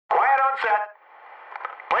set.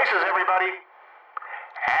 Places, everybody.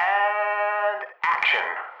 And action.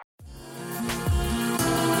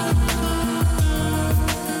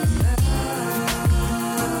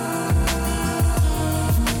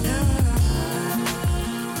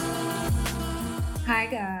 Hi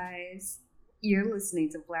guys, you're listening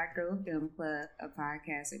to Black Girl Film Club, a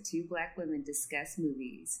podcast where two Black women discuss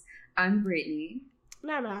movies. I'm Brittany.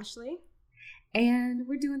 And I'm Ashley. And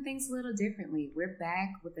we're doing things a little differently. We're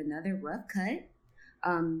back with another rough cut.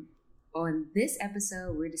 On this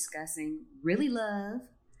episode, we're discussing Really Love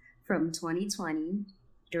from 2020,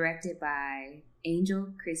 directed by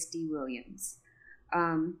Angel Christie Williams.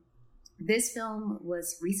 This film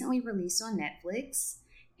was recently released on Netflix,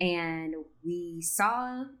 and we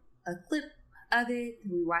saw a clip of it.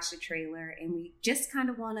 We watched the trailer, and we just kind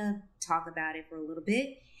of want to talk about it for a little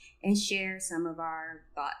bit and share some of our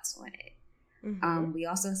thoughts on it. Mm-hmm. We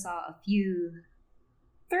also saw a few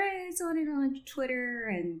threads on it on Twitter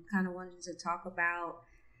and kind of wanted to talk about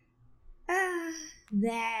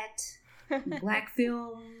that, Black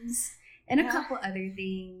films, and a couple other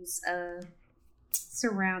things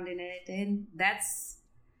surrounding it. And that's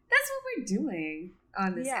what we're doing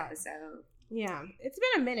on this episode. Yeah, it's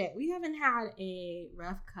been a minute. We haven't had a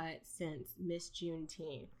rough cut since Miss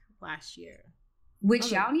Juneteenth last year.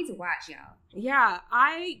 Which y'all need to watch, y'all. Yeah,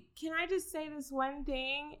 can I just say this one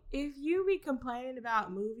thing? If you be complaining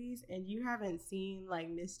about movies and you haven't seen like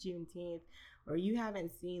Miss Juneteenth, or you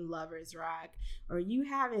haven't seen Lovers Rock, or you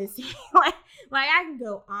haven't seen like I can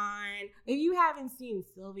go on. If you haven't seen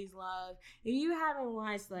Sylvie's Love, if you haven't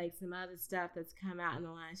watched like some other stuff that's come out in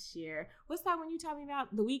the last year, what's that one you talking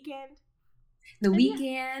about? The Weeknd? The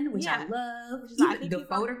Weeknd, which I love. Which is, I think The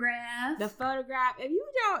Photograph. The Photograph. If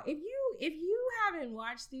you haven't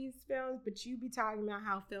watched these films, but you be talking about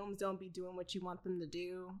how films don't be doing what you want them to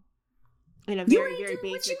do in a very, very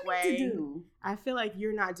basic way, I feel like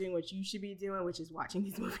you're not doing what you should be doing, which is watching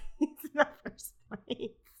these movies in the first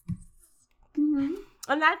place. Mm-hmm.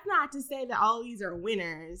 And that's not to say that all these are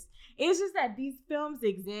winners. It's just that these films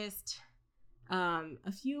exist.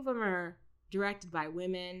 A few of them are directed by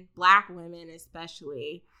women, Black women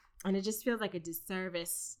especially, and it just feels like a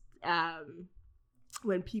disservice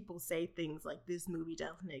when people say things like this movie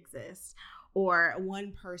doesn't exist, or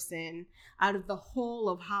one person out of the whole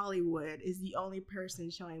of Hollywood is the only person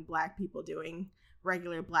showing Black people doing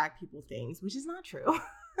regular Black people things, which is not true.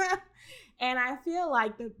 And I feel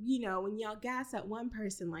like when y'all gas at one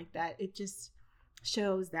person like that, it just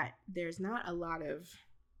shows that there's not a lot of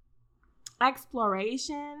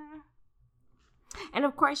exploration. And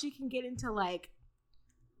of course, you can get into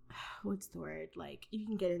what's the word? You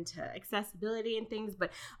can get into accessibility and things,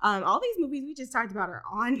 but all these movies we just talked about are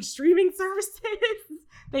on streaming services.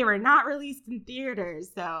 They were not released in theaters,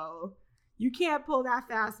 so you can't pull that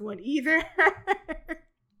fast one either.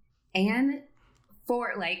 And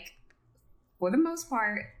for the most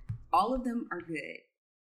part, all of them are good.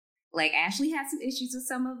 Ashley had some issues with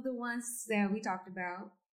some of the ones that we talked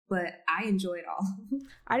about, but I enjoyed all of them.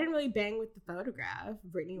 I didn't really bang with The Photograph.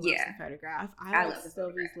 Brittany loves The Photograph. I love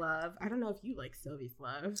Sylvie's Love. I don't know if you like Sylvie's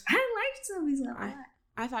Love. I liked Sylvie's Love a lot.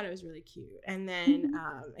 I thought it was really cute. And then,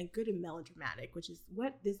 and good and melodramatic, which is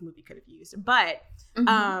what this movie could have used. But,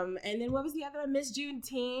 and then what was the other one? Miss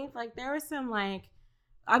Juneteenth. There was some we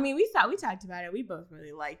talked about it. We both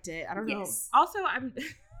really liked it. I don't know. Also, I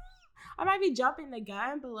might be jumping the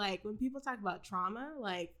gun, but when people talk about trauma,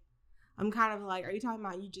 I'm kind of are you talking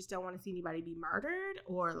about you just don't want to see anybody be murdered,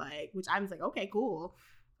 or which I'm just okay, cool,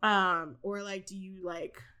 or do you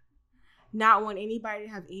not want anybody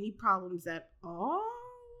to have any problems at all?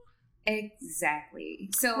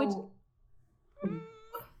 Exactly. So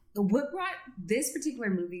what brought this particular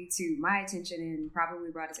movie to my attention, and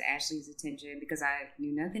probably brought it to Ashley's attention, because I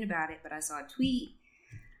knew nothing about it, but I saw a tweet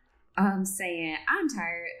saying, I'm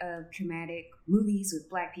tired of traumatic movies with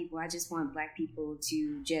Black people. I just want Black people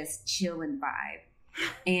to just chill and vibe.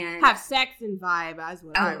 And have sex and vibe, as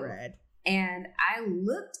what I read. And I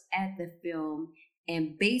looked at the film,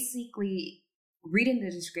 and basically reading the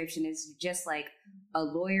description is just a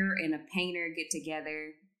lawyer and a painter get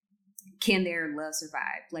together. Can their love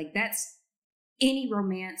survive? That's any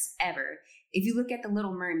romance ever. If you look at The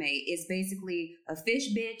Little Mermaid, it's basically a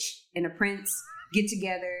fish bitch and a prince get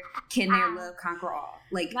together. Can their love conquer all?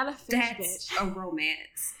 Not a fish that's bitch. A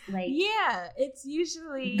romance. It's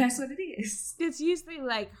usually that's what it is. It's usually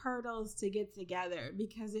hurdles to get together,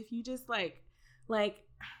 because if you just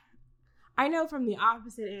I know from the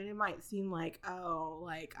opposite end, it might seem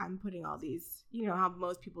I'm putting all these, how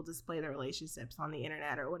most people display their relationships on the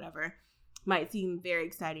internet or whatever, might seem very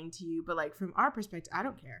exciting to you, but from our perspective, I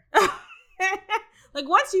don't care. Like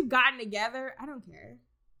once you've gotten together, I don't care.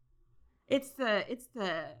 It's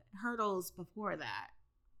the hurdles before that.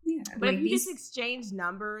 Yeah. But like if you just exchange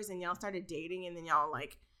numbers and y'all started dating and then y'all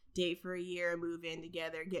like date for a year, move in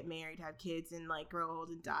together, get married, have kids, and like grow old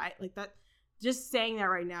and die, like that. Just saying that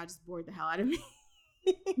right now just bored the hell out of me.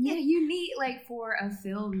 Yeah, you need, like, for a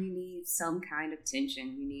film, you need some kind of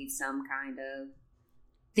tension. You need some kind of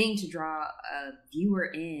thing to draw a viewer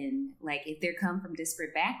in. Like, if they come from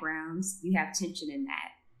disparate backgrounds, you have tension in that.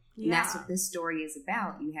 Yeah. And that's what this story is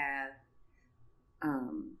about. You have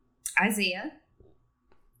Isaiah,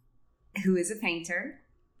 who is a painter,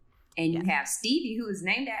 and you have Stevie, who is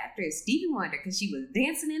named after Stevie Wonder because she was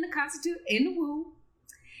dancing in the womb,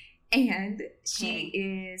 and she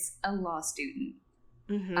is a law student.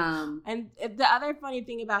 Mm-hmm. And the other funny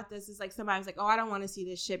thing about this is like somebody was like, "Oh, I don't want to see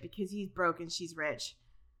this shit because he's broke and she's rich,"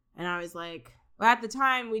 and I was like, "Well, at the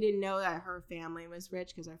time we didn't know that her family was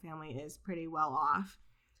rich because our family is pretty well off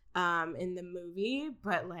in the movie,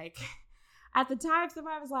 but like." At the time,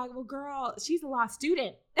 somebody was like, well, girl, she's a law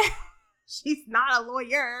student. She's not a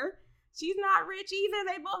lawyer. She's not rich either.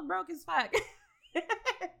 They both broke as fuck.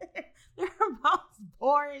 They're both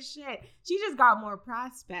poor as shit. She just got more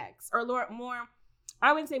prospects. Or more,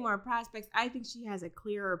 I wouldn't say more prospects. I think she has a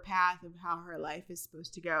clearer path of how her life is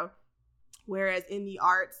supposed to go. Whereas in the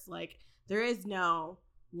arts, like, there is no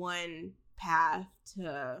one path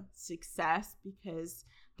to success because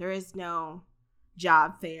there is no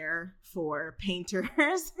job fair for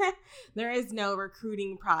painters. There is no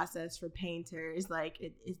recruiting process for painters. Like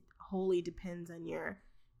it wholly depends on your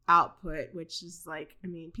output, which is like, I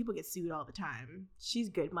mean, people get sued all the time. She's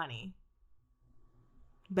good money,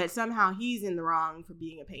 but somehow he's in the wrong for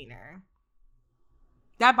being a painter.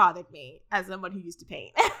 That bothered me as someone who used to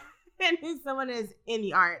paint and as someone who's in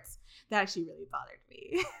the arts. That actually really bothered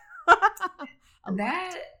me.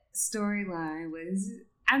 That storyline was,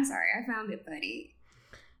 I'm sorry, I found it funny.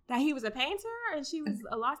 That he was a painter and she was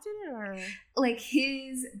a law student, or like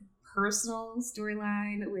his personal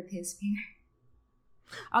storyline with his parents.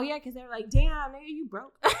 Oh yeah, because they're like, damn, nigga, you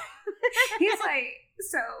broke. He's like,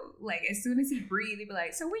 so like as soon as he breathed, he'd be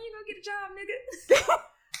like, so when you gonna get a job, nigga?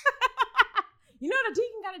 You know the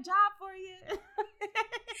deacon got a job for you.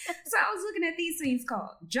 So I was looking at these things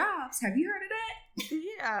called jobs. Have you heard of that?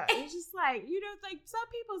 Yeah, it's just like, you know, like some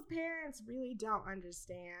people's parents really don't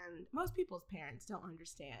understand. Most people's parents don't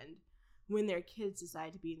understand when their kids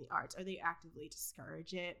decide to be in the arts, or they actively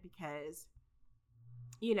discourage it because,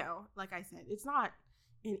 you know, like I said, it's not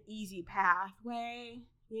an easy pathway,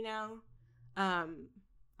 you know.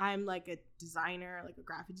 I'm like a designer, like a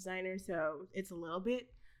graphic designer, so it's a little bit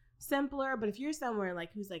simpler. But if you're somewhere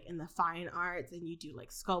like who's like in the fine arts and you do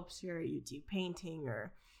like sculpture, you do painting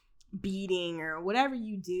or beading or whatever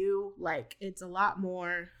you do, like it's a lot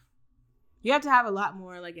more, you have to have a lot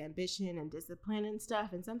more like ambition and discipline and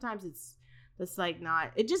stuff. And sometimes it's like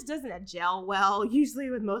not, it just doesn't gel well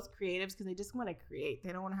usually with most creatives because they just want to create.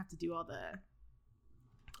 They don't want to have to do all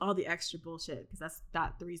the extra bullshit because that's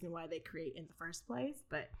not the reason why they create in the first place.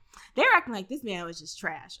 But they're acting like this man was just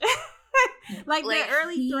trash. like the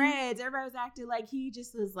early threads, everybody was acting like he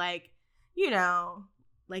just was like, you know,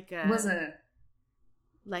 like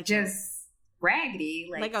just raggedy,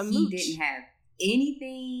 like a he mooch. Didn't have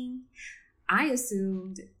anything. I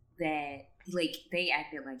assumed that like they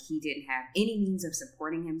acted like he didn't have any means of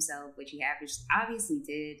supporting himself, which he obviously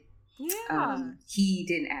did. Yeah. He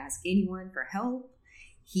didn't ask anyone for help.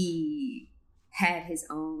 He had his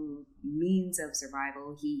own means of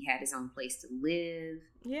survival. He had his own place to live.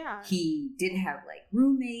 Yeah. He didn't have like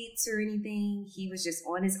roommates or anything. He was just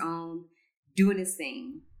on his own doing his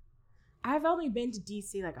thing. I've only been to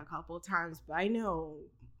DC like a couple of times, but I know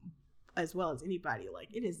as well as anybody, like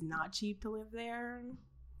it is not cheap to live there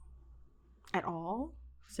at all.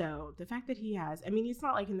 So the fact that he has, I mean, he's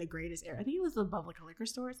not like in the greatest area. I think he lives above like a liquor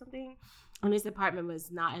store or something. And his apartment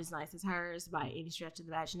was not as nice as hers by any stretch of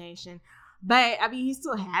the imagination. But I mean, he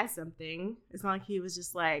still has something. It's not like he was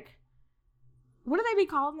just like, what do they be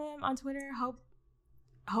calling them on Twitter?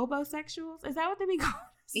 Hobosexuals? Is that what they be calling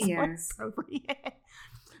them? Yes. So appropriate.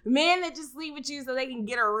 Men that just sleep with you so they can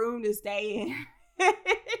get a room to stay in.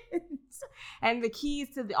 And the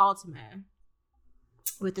keys to the Ultima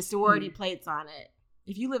with the sorority plates on it.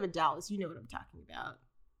 If you live in Dallas, you know what I'm talking about.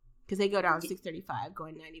 Because they go down 635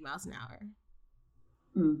 going 90 miles an hour.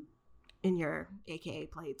 In your AKA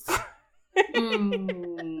plates.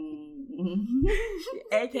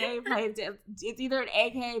 AKA plates. It's either an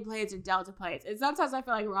AKA plates or Delta plates. And sometimes I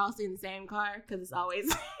feel like we're all seeing the same car because it's always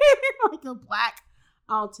like a black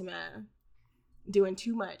Altima doing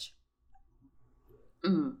too much.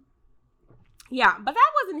 Yeah, but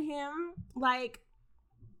that wasn't him. Like,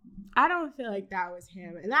 I don't feel like that was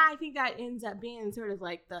him. And I think that ends up being sort of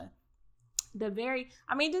like the very,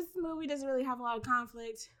 I mean, this movie doesn't really have a lot of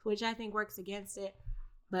conflict, which I think works against it.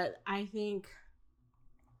 But I think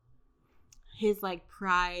his like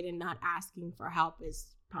pride and not asking for help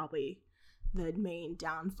is probably the main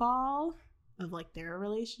downfall of like their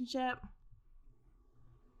relationship.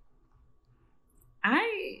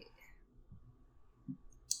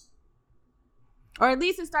 Or at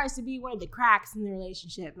least it starts to be one of the cracks in the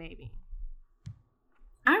relationship, maybe.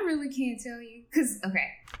 I really can't tell you. Because, okay.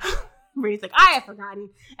 Brittany's like, I have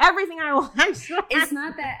forgotten everything I watched. It's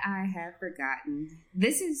not that I have forgotten.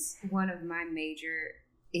 This is one of my major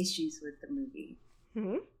issues with the movie.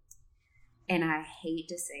 Mm-hmm. And I hate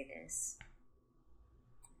to say this,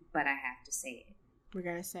 but I have to say it. We're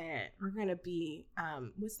going to say it. We're going to be,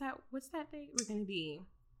 what's that thing? We're going to be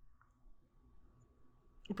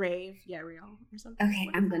brave, yet real, or something. Okay,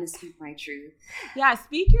 I'm going to speak my truth. Yeah,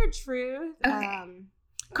 speak your truth. Okay.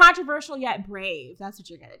 Controversial yet brave. That's what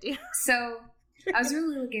you're going to do. So, I was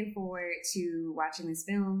really looking forward to watching this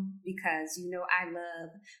film because, you know, I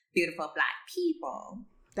love beautiful Black people.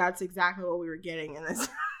 That's exactly what we were getting in this.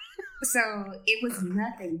 So, it was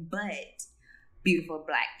nothing but beautiful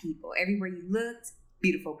Black people. Everywhere you looked,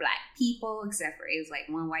 beautiful Black people, except for it was like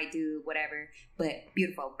one white dude, whatever, but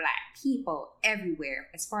beautiful Black people everywhere,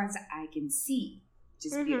 as far as I can see,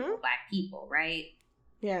 just beautiful Black people, right?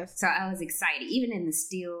 Yes. So I was excited, even in the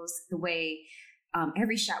stills, the way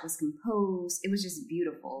every shot was composed, it was just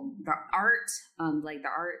beautiful. The art, like the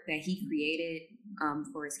art that he created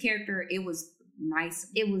for his character, it was nice.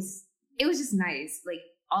 It was just nice. Like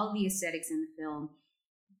all the aesthetics in the film,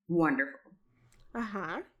 wonderful.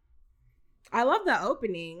 I love the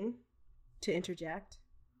opening, to interject,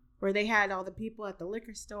 where they had all the people at the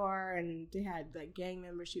liquor store and they had like gang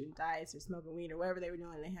members shooting dice or smoking weed or whatever they were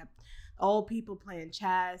doing. They had old people playing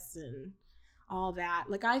chess and all that.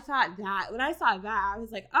 Like I thought that when I saw that, I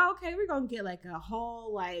was like, oh, okay, we're gonna get like a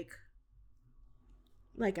whole like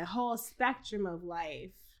a whole spectrum of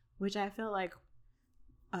life, which I feel like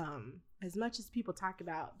as much as people talk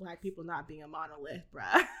about Black people not being a monolith,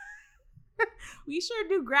 bruh. We sure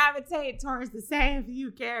do gravitate towards the same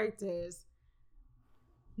few characters.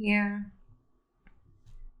 Yeah.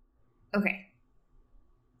 Okay.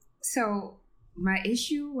 So my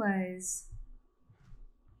issue was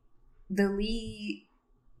the lead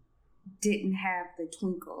didn't have the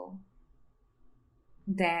twinkle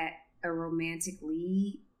that a romantic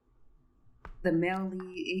lead, the male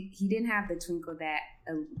lead, he didn't have the twinkle that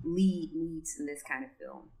a lead needs in this kind of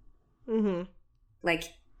film. Mm-hmm.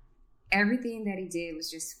 Like, everything that he did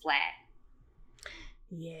was just flat.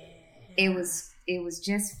 Yeah. It was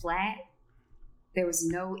just flat. There was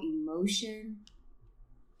no emotion.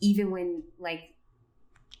 Even when, like,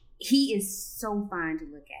 he is so fine to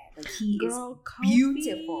look at. Like, he is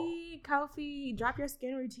beautiful. Kofi, drop your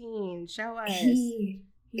skin routine. Show us. He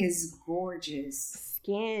is gorgeous.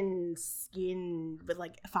 Skin with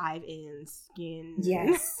like 5 N's. Skin.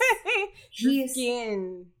 Yes. He is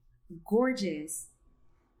skin. Gorgeous.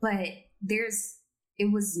 But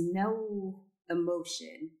it was no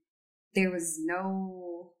emotion. There was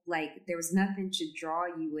nothing to draw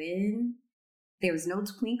you in. There was no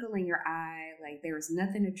twinkle in your eye. Like, there was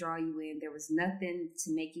nothing to draw you in. There was nothing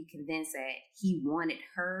to make you convinced that he wanted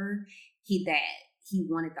her. That he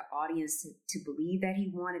wanted the audience to believe that he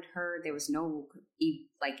wanted her. There was no,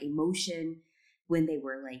 like, emotion when they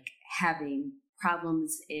were, like, having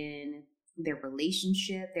problems in their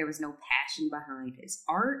relationship. There was no passion behind his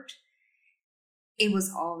art. It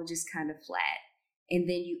was all just kind of flat. And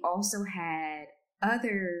then you also had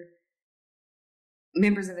other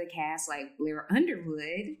members of the cast, like Blair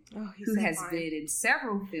Underwood, who has been in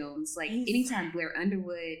several films. Like, anytime Blair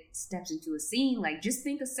Underwood steps into a scene, like, just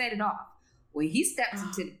think of Set It Off. When he steps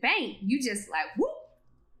into the bank, you just like, whoop,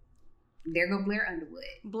 there go Blair Underwood.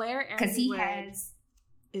 Because he has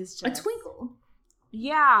is just a twinkle.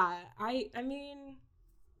 Yeah, I mean,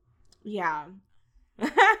 yeah.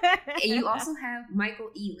 And you also have Michael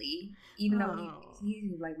Ealy, even though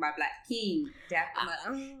he's like my Black king,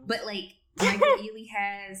 but like Michael Ealy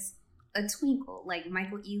has a twinkle. Like,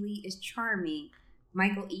 Michael Ealy is charming.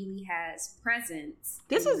 Michael Ealy has presence.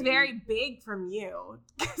 This is very big from you,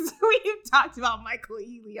 because we've talked about Michael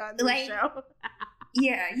Ealy on the show.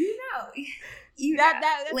 Yeah,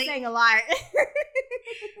 that's like, saying a lot.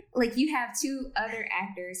 Like, you have 2 other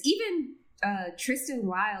actors, even Tristan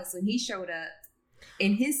Wilds, when he showed up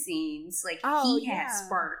in his scenes, like, he had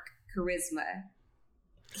spark, charisma.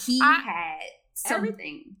 He had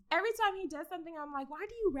something. Every time he does something, I'm like, why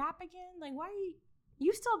do you rap again? Like, why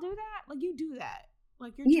you still do that? Like, you do that.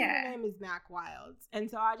 Like, your Twitter name is Mac Wilds. And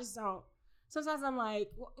so I just don't. Sometimes I'm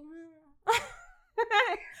like, well,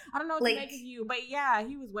 I don't know what to make of you. But yeah,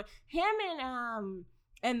 he was him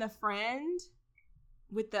and the friend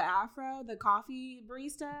with the afro, the coffee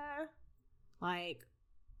barista. Like,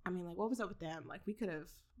 I mean, like, what was up with them? Like, we could have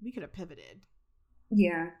pivoted.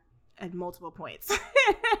 Yeah. At multiple points.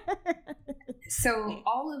 So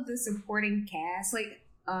all of the supporting cast, like,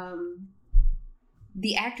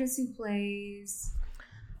 the actress who plays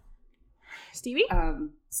Stevie,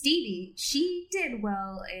 she did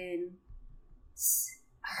well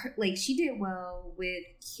she did well with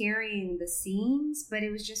carrying the scenes, but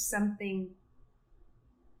it was just something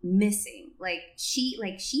missing. She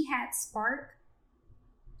had spark,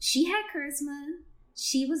 she had charisma,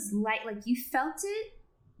 she was like you felt it,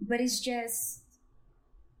 but it was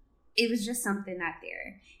just something not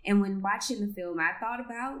there. And when watching the film, I thought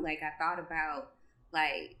about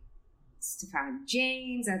Stephan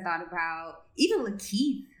James. I thought about even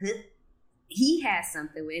Lakeith. He has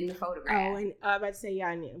something in the photograph. Oh, and I was about to say,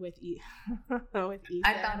 yeah, with Ethan.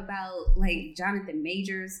 I thought about Jonathan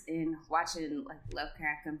Majors and watching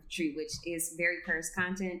Lovecraft Country, which is very cursed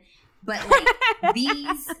content. But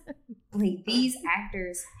these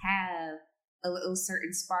actors have a little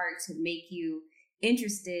certain spark to make you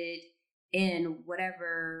interested in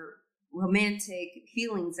whatever romantic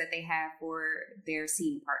feelings that they have for their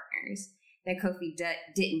scene partners that Kofi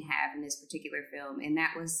didn't have in this particular film. And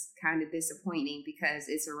that was kind of disappointing because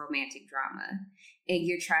it's a romantic drama and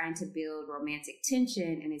you're trying to build romantic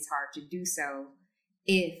tension, and it's hard to do so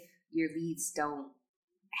if your leads don't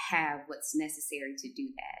have what's necessary to do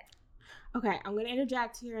that. Okay, I'm going to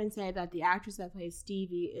interject here and say that the actress that plays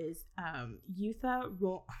Stevie is Yutha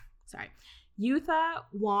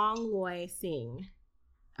Wong Loi Singh.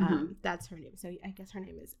 That's her name. So I guess her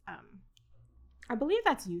name is I believe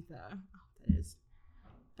that's Yutha. Oh, that is.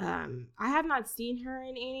 I have not seen her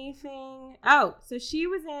in anything. Oh, so she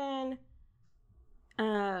was in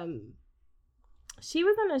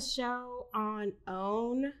a show on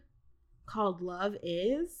OWN called Love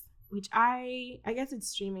Is, which I guess it's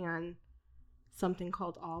streaming on something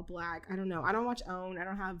called All Black. I don't know. I don't watch OWN. I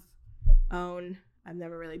don't have OWN. I've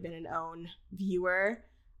never really been an OWN viewer.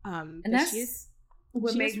 And that's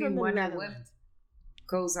what made me wonder what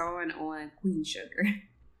goes on Queen Sugar.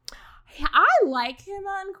 I like him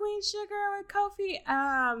on Queen Sugar with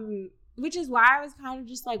Kofi, which is why I was kind of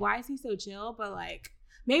just like, why is he so chill? But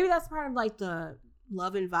maybe that's part of the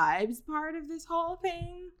love and vibes part of this whole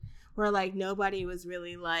thing, where nobody was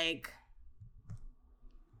really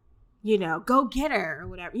go get her or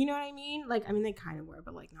whatever. You know what I mean? They kind of were,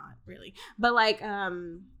 but not really. But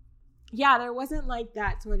yeah, there wasn't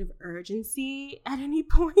that sort of urgency at any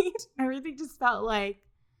point. Everything just felt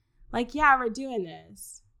yeah, we're doing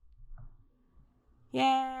this.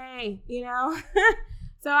 Yay,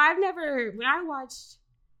 So when I watched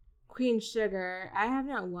Queen Sugar, I have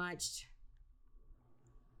not watched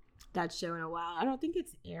that show in a while. I don't think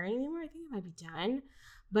it's airing anymore. I think it might be done.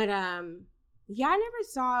 But yeah, I never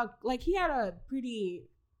saw he had a pretty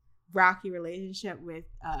rocky relationship with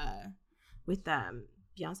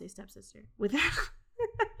Beyonce's stepsister. With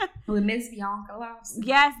Miss Bianca Lawson.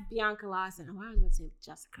 Yes, Bianca Lawson. Oh, I was about to say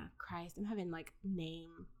Jessica. Christ, I'm having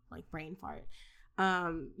name brain fart.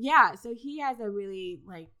 Yeah, so he has a really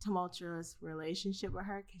tumultuous relationship with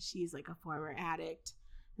her because she's a former addict,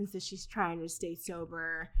 and so she's trying to stay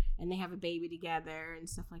sober, and they have a baby together and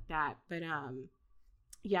stuff like that. But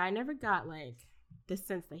yeah, I never got the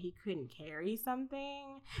sense that he couldn't carry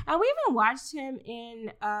something. And we even watched him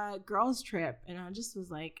in Girls Trip, and I just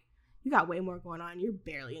was like, you got way more going on. You're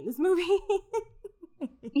barely in this movie.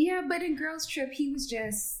 Yeah, but in Girls Trip, he was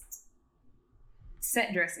just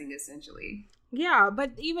set dressing, essentially. Yeah,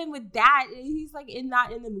 but even with that, he's not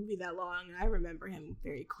in the movie that long. I remember him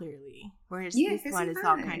very clearly. Whereas this one is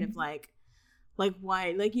all kind of one,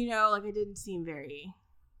 it didn't seem very,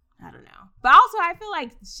 I don't know. But also, I feel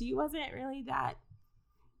she wasn't really that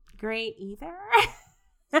great either.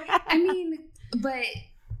 I mean, but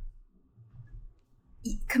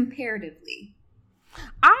comparatively,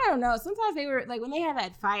 I don't know. Sometimes they were when they had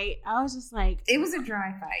that fight, I was just it was a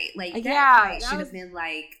dry fight. That fight should have been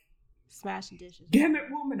smashing dishes. Damn it,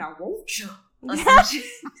 woman, I want you. You want me?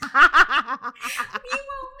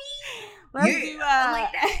 Let's do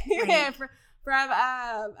that.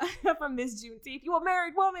 From Miss Juneteenth. You a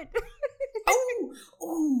married woman?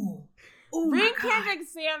 Oh, bring Kendrick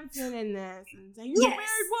Sampson in this and say you a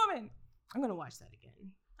married woman. I'm gonna watch that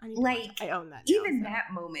again. I need to watch it. I own that. Even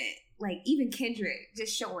that moment, even Kendrick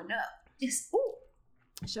just showing up,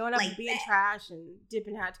 showing up and being trash and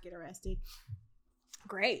dipping out to get arrested.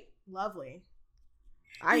 Great, lovely.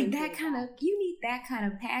 Like that kind of, you need that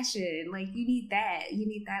kind of passion. Like you need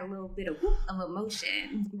that little bit of whoop of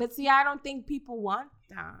emotion. But see, I don't think people want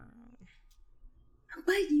that.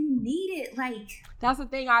 But you need it. Like that's the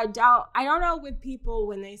thing. I don't know with people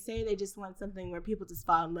when they say they just want something where people just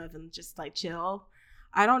fall in love and just like chill.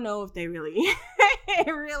 I don't know if they really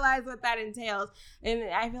realize what that entails. And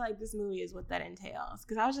I feel like this movie is what that entails.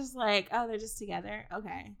 Because I was just like, oh, they're just together?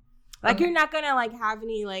 Okay. Like, you're not going to, like, have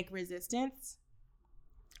any, like, resistance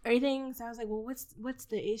or anything. So I was like, well, what's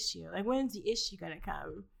the issue? Like, when's the issue going to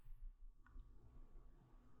come?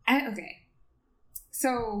 Okay.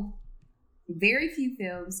 So, very few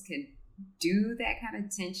films can do that kind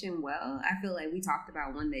of tension well. I feel like we talked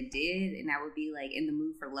about one that did, and that would be, like, In the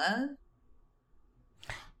Mood for Love.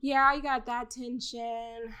 Yeah, you got that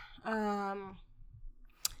tension.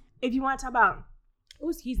 If you want to talk about, oh,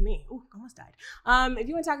 excuse me, oh, almost died. If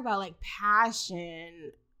you want to talk about like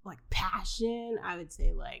passion, I would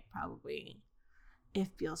say like probably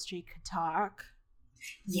If Beale Street Could Talk.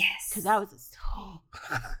 Yes, because that was a soul.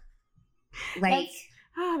 Like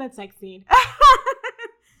that sex scene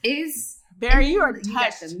is Barry. You are touched. You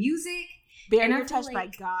got the music. Barry, you're touched by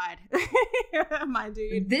God, my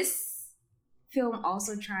dude. This film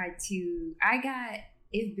also tried to. I got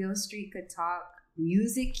If Beale Street Could Talk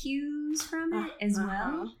music cues from it as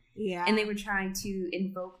well. Yeah. And they were trying to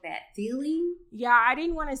invoke that feeling. Yeah, I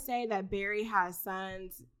didn't want to say that Barry has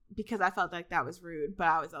sons because I felt like that was rude, but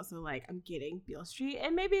I was also like, I'm getting Beale Street.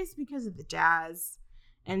 And maybe it's because of the jazz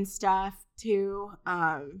and stuff too.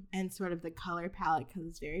 And sort of the color palette because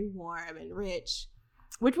it's very warm and rich.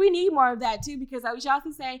 Which we need more of that too, because I should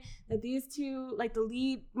also say that these two, like the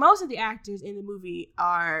lead, most of the actors in the movie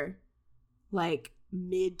are like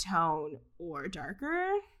mid-tone or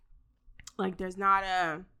darker. Like there's not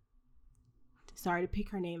a, sorry to pick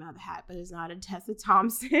her name out of the hat, but there's not a Tessa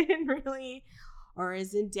Thompson really, or a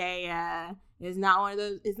Zendaya. It's not one of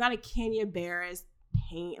those, it's not a Kenya Barris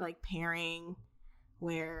pairing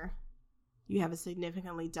where you have a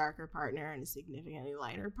significantly darker partner and a significantly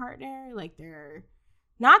lighter partner. Like they're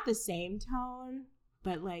not the same tone,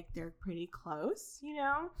 but like they're pretty close, you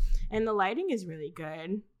know? And the lighting is really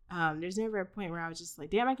good. There's never a point where I was just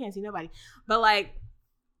like, damn, I can't see nobody. But like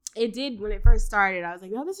it did when it first started. I was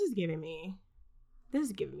like, oh, this is giving me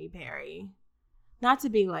Barry. Not to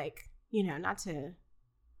be like, you know, not to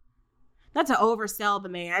oversell the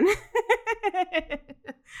man.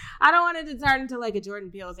 I don't want it to turn into like a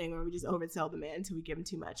Jordan Peele thing where we just oversell the man until we give him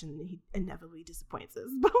too much and he inevitably disappoints us.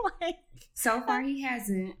 But like, so far he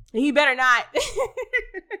hasn't. He better not.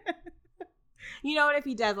 You know what? If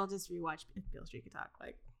he does, I'll just rewatch If Beale Street Could Talk.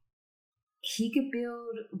 Like, he could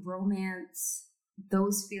build romance,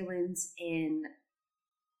 those feelings in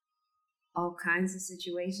all kinds of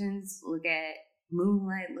situations. Look at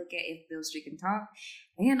Moonlight, look at If Beale Street Can Talk,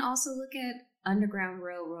 and also look at Underground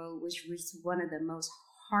Railroad, which was one of the most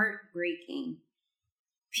heartbreaking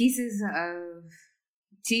pieces of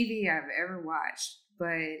TV I've ever watched.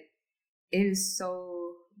 But it is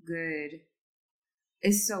so good.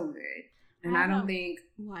 It's so good. And I don't think,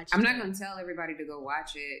 I'm not going to tell everybody to go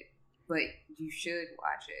watch it, but you should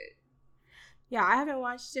watch it. Yeah, I haven't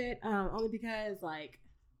watched it only because, like,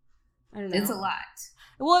 I don't know. It's a lot.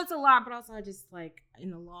 Well, it's a lot, but also I just, like,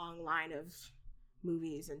 in a long line of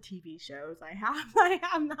movies and TV shows I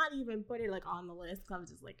have not even put it, like, on the list. I'm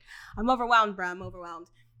just, like, I'm overwhelmed, bro. I'm overwhelmed.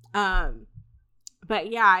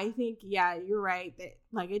 But, yeah, I think, yeah, you're right. That,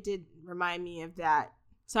 like, it did remind me of that.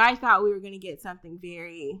 So I thought we were going to get something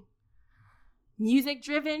very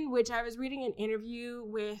music-driven, which I was reading an interview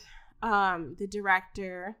with the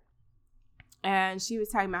director, and she was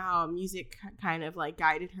talking about how music kind of like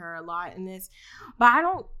guided her a lot in this. But I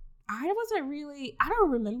don't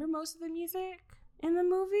remember most of the music in the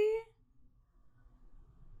movie.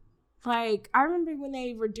 Like, I remember when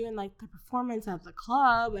they were doing like the performance at the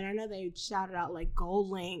club, and I know they shouted out like Gold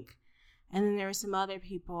Link, and then there were some other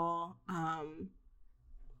people. I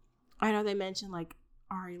know they mentioned like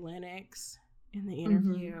Ari Lennox in the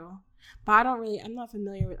interview. Mm-hmm. But I'm not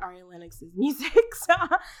familiar with Ari Lennox's music, so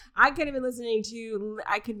I could be listening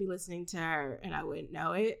to her and I wouldn't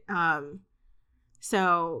know it.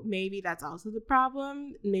 So maybe that's also the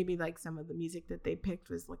problem. Maybe like some of the music that they picked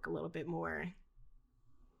was like a little bit more,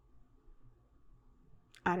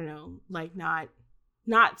 I don't know, like not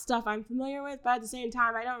stuff I'm familiar with, but at the same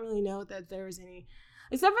time, I don't really know that there was any,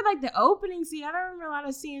 except for like the opening scene. I don't remember a lot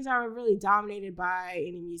of scenes that were really dominated by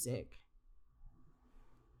any music.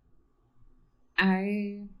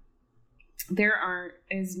 There aren't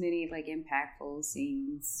as many like impactful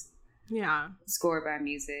scenes, scored by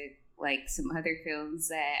music, like some other films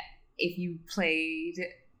that if you played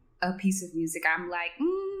a piece of music, I'm like,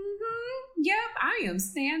 yep, I am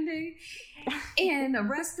standing in a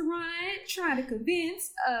restaurant trying to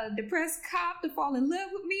convince a depressed cop to fall in love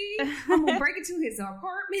with me. I'm gonna break into his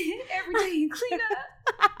apartment every day and clean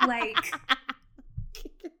up. Like,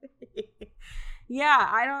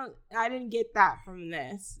 yeah, I didn't get that from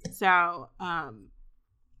this. So, I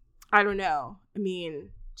don't know. I mean,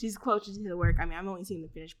 she's closer to the work. I mean, I've only seen the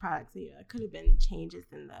finished product, so it could have been changes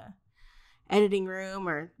in the editing room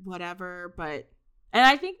or whatever. But, and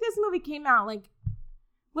I think this movie came out, like,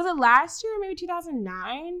 was it last year or maybe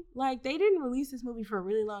 2009? Like, they didn't release this movie for a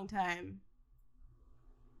really long time.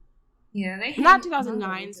 Yeah, they not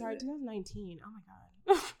 2009. Sorry, 2019. Oh my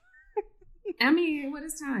god. I mean, what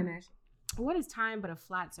is time, actually? What is time but a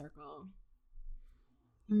flat circle?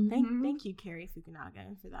 Thank you, Cary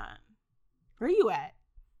Fukunaga, for that. Where are you at?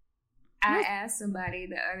 I asked somebody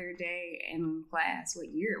the other day in class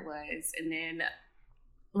what year it was, and then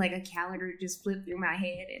like a calendar just flipped through my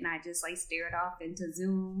head, and I just like stared off into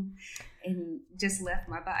Zoom and just left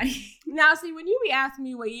my body. Now, see, when you be asking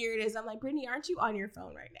me what year it is, I'm like, Brittany, aren't you on your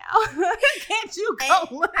phone right now? Can't you go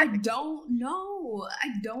look? I don't know.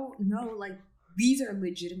 Like, these are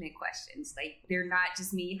legitimate questions. Like, they're not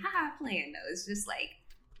just me playing those. It's just like,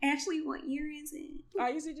 Ashley, what year is it? I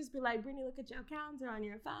used to just be like, Brittany, look at your calendar on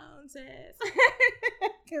your phone, sis.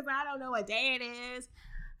 Because I don't know what day it is.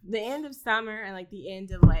 The end of summer and like the end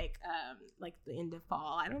of like the end of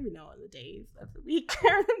fall. I don't even know the days of the week.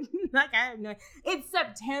 Like, I have no. It's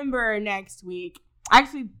September next week.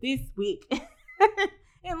 Actually, this week.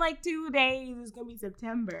 In like 2 days, it's gonna be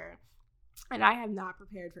September, and I have not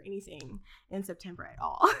prepared for anything in September at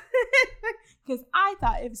all. Because I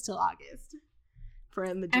thought it was till August for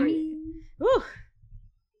a majority.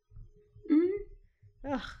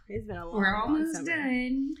 Ugh, it's been a long, we're almost summer.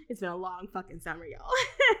 Done. It's been a long fucking summer, y'all.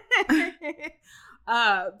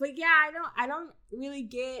 But yeah, I don't really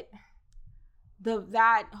get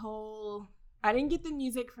that whole. I didn't get the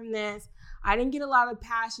music from this. I didn't get a lot of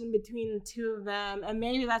passion between the two of them, and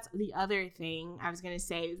maybe that's the other thing I was gonna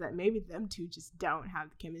say is that maybe them two just don't have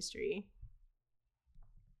the chemistry.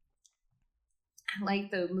 Like,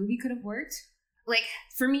 the movie could have worked. Like,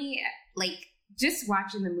 for me, like, just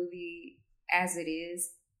watching the movie as it is,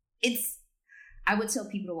 I would tell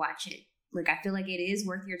people to watch it. Like, I feel like it is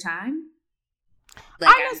worth your time.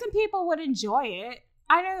 Like, I know some people would enjoy it.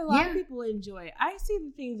 I know a lot of people would enjoy it. I see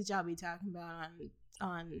the things that y'all be talking about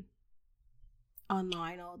on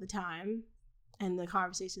online all the time, and the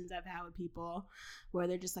conversations I've had with people where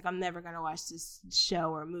they're just like, I'm never going to watch this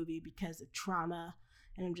show or movie because of trauma.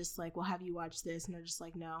 And I'm just like, well, have you watched this? And they're just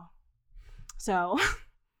like, no. So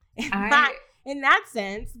in that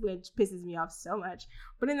sense, which pisses me off so much,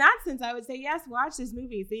 but in that sense, I would say, yes, watch this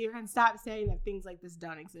movie so you can stop saying that things like this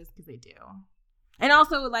don't exist, because they do. And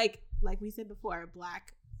also, like we said before,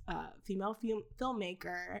 Black female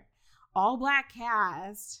filmmaker, all Black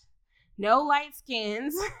cast, no light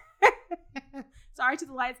skins. Sorry to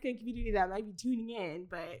the light skin community that might be tuning in,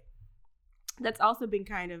 but that's also been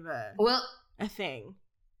kind of a thing.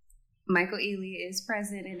 Michael Ealy is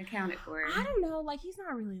present and accounted for. I don't know, like, he's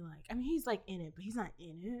not really like, I mean, he's like in it, but he's not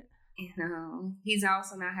in it. You know, he's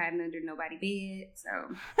also not hiding under nobody's bed,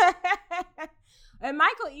 so. And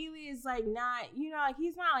Michael Ealy is like not, you know, like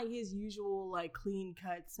he's not like his usual like clean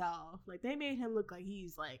cut self. Like, they made him look like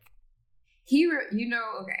he's like,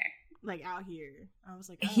 like out here. I was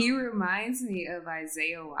like, oh. He reminds me of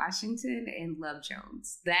Isaiah Washington and Love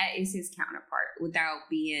Jones. That is his counterpart without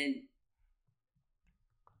being.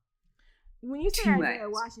 When you say Isaiah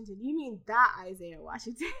Washington, you mean that Isaiah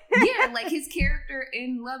Washington? Yeah, like his character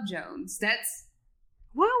in Love Jones. That's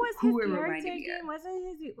what was his character again?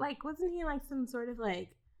 Wasn't he like some sort of like?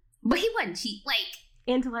 But he wasn't cheap. Like,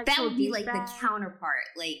 intellectual. That would be like the counterpart,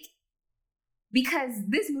 like, because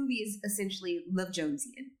this movie is essentially Love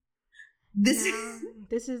Jonesian. This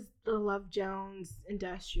is the Love Jones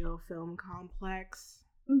industrial film complex.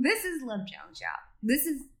 This is Love Jones, y'all. This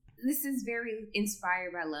is very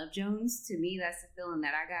inspired by Love Jones. To me, that's the feeling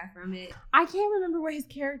that I got from it. I can't remember what his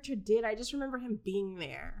character did. I just remember him being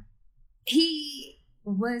there. He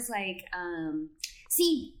was like,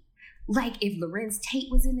 like if Lorenz Tate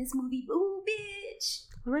was in this movie, ooh, bitch.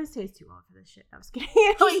 Lorenz Tate's too old for this shit. I was kidding.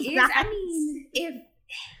 He is.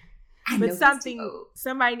 I mean,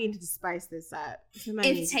 somebody needed to spice this up.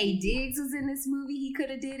 If Taye Diggs was in this movie, he could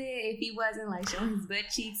have did it. If he wasn't like showing his butt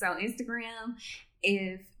cheeks on Instagram.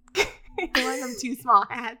 If wearing them two small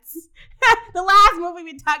hats. The last movie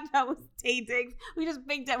we talked about was Taye Diggs. We just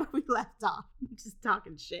picked up where we left off. Just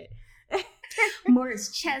talking shit.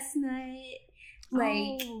 Morris Chestnut.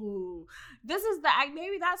 Like, this is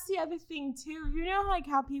maybe that's the other thing too. You know, like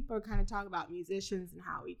how people are kind of talk about musicians and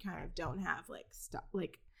how we kind of don't have like stuff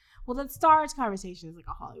like, well, the stars conversation is like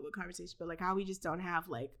a Hollywood conversation, but like how we just don't have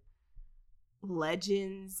like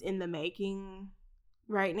legends in the making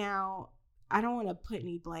right now. I don't want to put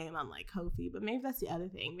any blame on like Kofi, but maybe that's the other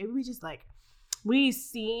thing. Maybe we just like, we've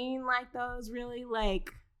seen like those really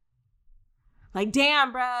like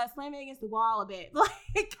damn, bruh, slam it against the wall a bit.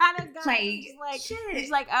 Like, kind of got it's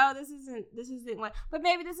like, oh, this isn't what. But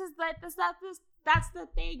maybe this is like that's the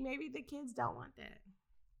thing. Maybe the kids don't want that.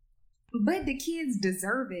 But the kids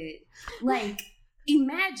deserve it. Like,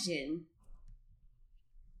 imagine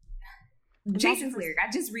Jason's lyric. I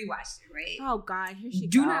just rewatched it, right? Oh God, here she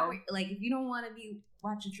goes. Not like if you don't want to be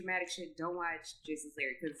watching traumatic shit, don't watch Jason's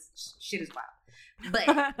lyric because shit is wild.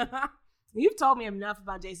 But you've told me enough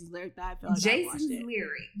about Jason's lyric that I feel like Jason's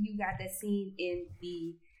lyric. You got that scene in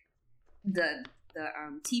the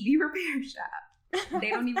TV repair shop. They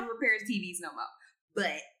don't even repair TVs no more.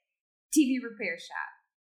 But TV repair shop.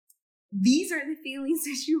 These are the feelings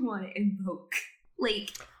that you want to invoke.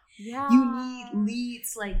 Like, yeah, you need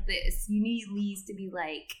leads like this. You need leads to be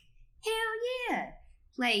like, hell yeah.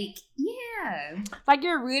 Like, yeah. Like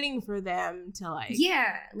you're rooting for them to like.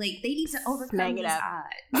 Yeah. Like they need to overcome these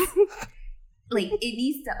odds. Like it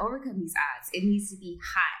needs to overcome these odds. It needs to be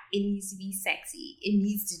hot. It needs to be sexy. It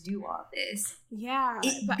needs to do all this. Yeah.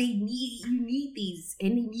 You need these,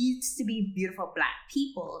 and it needs to be beautiful Black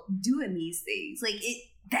people doing these things. Like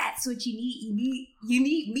that's what you need. You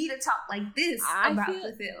need me to talk like this about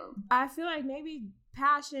the film. I feel like maybe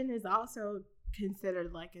passion is also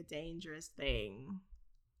considered like a dangerous thing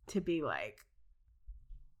to be like.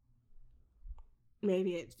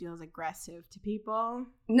 Maybe it feels aggressive to people.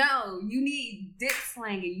 No, you need dick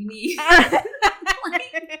slanging. You need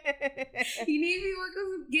you need people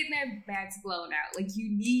getting their backs blown out. Like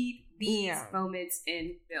you need these moments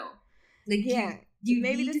in film. Like you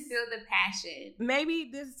maybe need to feel the passion.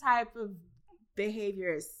 Maybe this type of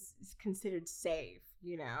behavior is considered safe,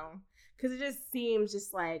 you know? Because it just seems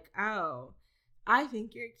just like, oh, I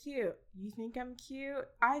think you're cute. You think I'm cute?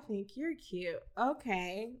 I think you're cute.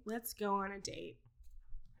 Okay, let's go on a date.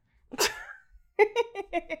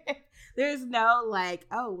 There's no like,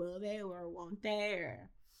 oh, will they or won't they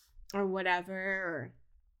or whatever. Or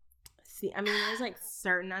see, I mean, there's like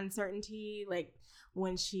certain uncertainty, like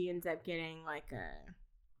when she ends up getting like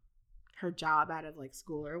her job out of like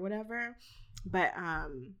school or whatever. But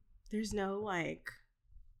there's no like,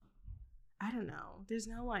 I don't know. There's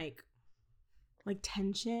no like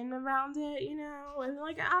tension around it, you know. And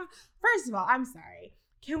like, first of all, I'm sorry.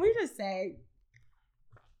 Can we just say,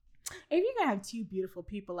 if you're gonna have two beautiful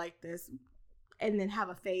people like this and then have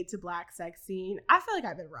a fade to black sex scene, I feel like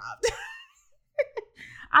I've been robbed.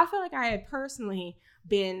 I feel like I had personally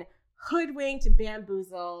been hoodwinked,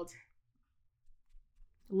 bamboozled,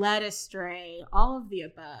 led astray, all of the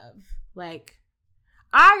above. Like,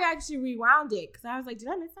 I actually rewound it because I was like, did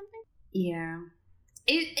I miss something? Yeah.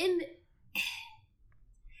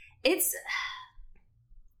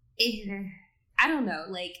 I don't know,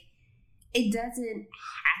 like, it doesn't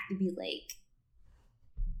have to be like,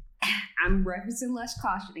 I'm referencing less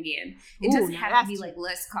caution again. It doesn't have to be like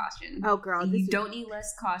less caution. Oh, girl. You don't need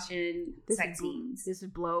less caution sex scenes. This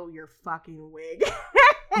would blow your fucking wig.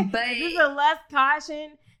 But if this is less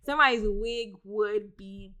caution, somebody's wig would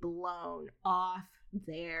be blown off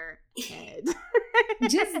their head.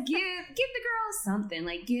 Just give the girls something.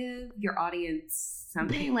 Like, give your audience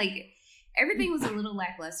something. Like, everything was a little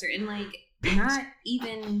lackluster. And, like, not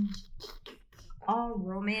even all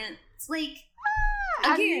romance. Like,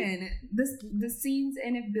 again, the scenes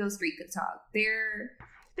in If Beale Street Could Talk, they're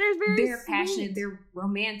passionate, they're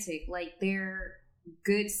romantic, like they're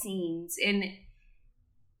good scenes. And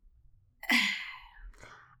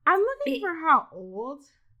I'm looking for how old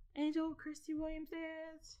Angel Christie Williams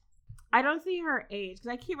is. I don't see her age because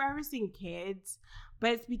I keep referencing kids,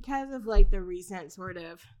 but it's because of like the recent sort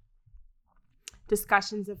of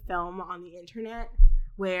discussions of film on the internet,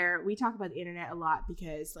 where we talk about the internet a lot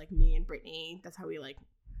because like me and Brittany, that's how we like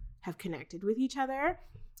have connected with each other.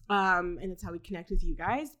 And that's how we connect with you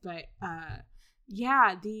guys. But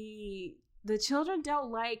yeah, the children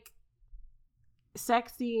don't like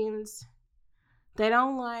sex scenes. They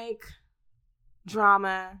don't like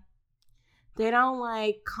drama. They don't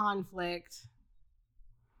like conflict.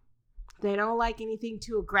 They don't like anything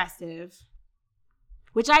too aggressive.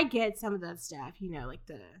 Which I get some of that stuff, you know, like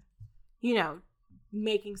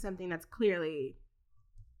making something that's clearly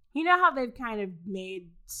You know how they've kind of made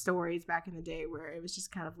stories back in the day where it was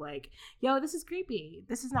just kind of like, yo, this is creepy.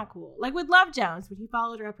 This is not cool. Like with Love Jones, when he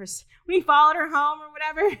followed her home or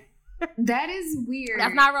whatever. That is weird.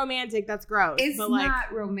 That's not romantic. That's gross. It's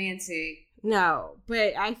not romantic. No,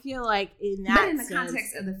 but I feel like in that in the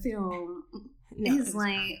context of the film, it's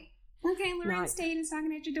like, okay, Larenz Tate is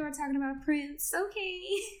knocking at your door talking about Prince. Okay.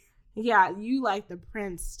 Yeah, you like the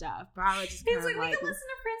Prince stuff, but I was just kind of like, we can listen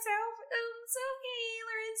to Prince albums. Okay,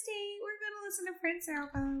 Larenz Tate, we're gonna listen to Prince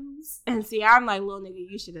albums. And see, I'm like, little nigga,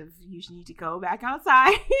 you should need to go back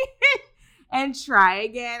outside and try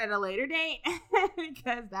again at a later date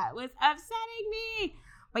because that was upsetting me.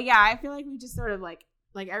 But yeah, I feel like we just sort of like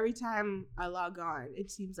every time I log on,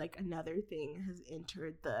 it seems like another thing has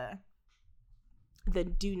entered the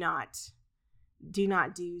do not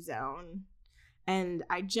do zone. And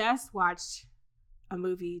I just watched a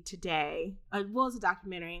movie today. It's a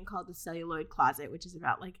documentary called The Celluloid Closet, which is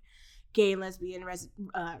about like gay and lesbian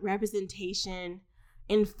representation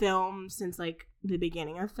in film since like the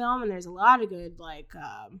beginning of film. And there's a lot of good like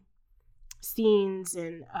scenes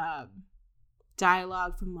and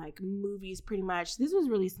dialogue from like movies pretty much. This was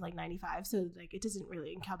released in like 95, so like it doesn't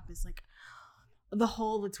really encompass like the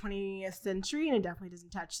whole of the 20th century, and it definitely doesn't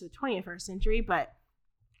touch the 21st century, but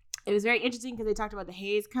it was very interesting because they talked about the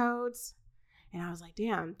Hays Codes, and I was like,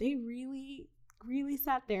 damn, they really, really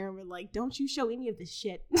sat there and were like, don't you show any of this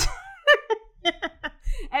shit.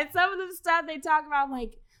 And some of the stuff they talk about, I'm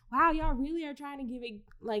like, wow, y'all really are trying to give it,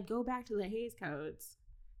 like, go back to the Hays Codes.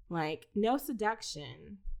 Like, no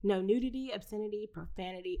seduction, no nudity, obscenity,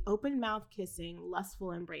 profanity, open mouth kissing,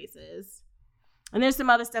 lustful embraces. And there's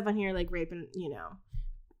some other stuff on here, like rape and,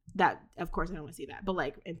 that, of course, I don't want to see that, but,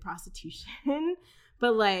 like, in prostitution.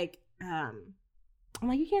 But, like, I'm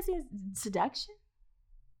like, you can't see seduction?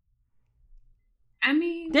 I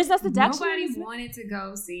mean, there's no seduction. Nobody wanted to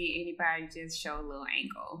go see anybody just show a little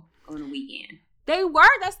ankle on a weekend. They were.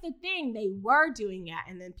 That's the thing. They were doing that.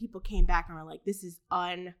 And then people came back and were like, this is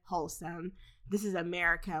unwholesome. This is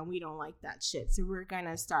America, and we don't like that shit. So we're going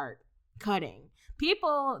to start cutting.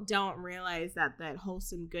 People don't realize that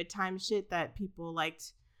wholesome good time shit that people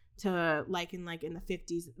liked to like in the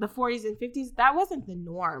 50s, the 40s and 50s, that wasn't the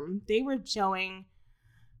norm. They were showing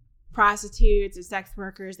prostitutes or sex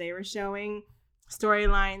workers. They were showing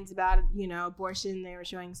storylines about, abortion. They were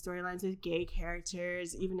showing storylines with gay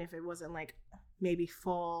characters, even if it wasn't like maybe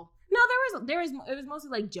full. No, it was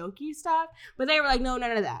mostly like jokey stuff, but they were like, no,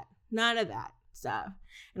 none of that stuff.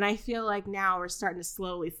 And I feel like now we're starting to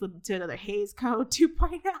slowly slip into another Hays Code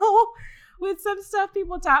 2.0 with some stuff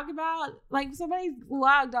people talk about. Like, somebody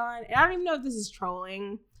logged on, and I don't even know if this is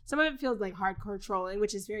trolling. Some of it feels like hardcore trolling,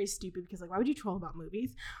 which is very stupid because, like, why would you troll about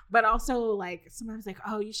movies? But also, like, sometimes like,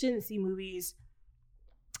 oh, you shouldn't see movies.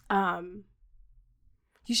 You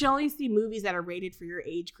should only see movies that are rated for your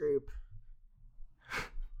age group.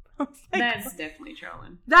 Like, that's definitely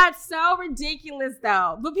trolling. That's so ridiculous,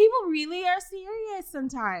 though. But people really are serious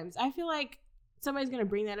sometimes. I feel like somebody's going to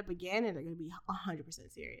bring that up again, and they're going to be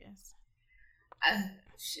 100% serious.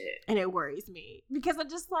 Shit. And it worries me. Because I'm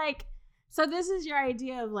just like, so this is your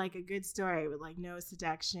idea of, like, a good story with, like, no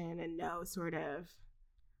seduction and no sort of,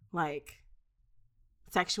 like,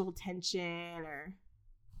 sexual tension or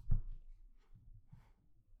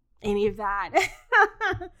any of that.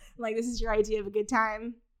 Like, this is your idea of a good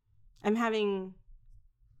time. I'm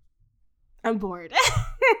bored.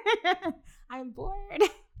 I'm bored.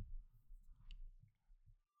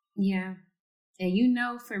 Yeah.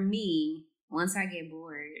 And for me, once I get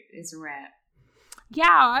bored, it's a wrap.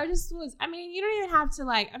 Yeah, you don't even have to,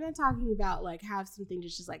 like, I'm not talking about, like, have something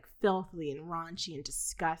that's just, like, filthy and raunchy and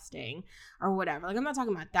disgusting or whatever. Like, I'm not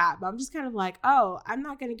talking about that, but I'm just kind of like, oh, I'm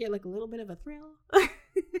not going to get, like, a little bit of a thrill.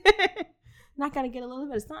 Not going to get a little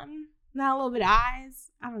bit of something. Not a little bit of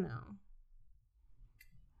eyes. I don't know.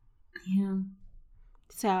 Yeah.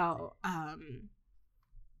 So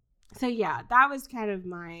yeah, that was kind of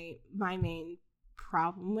my main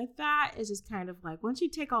problem with that. Is just kind of like, once you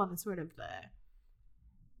take all the sort of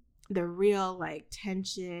the real, like,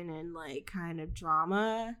 tension and, like, kind of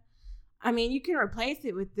drama, I mean, you can replace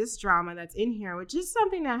it with this drama that's in here, which is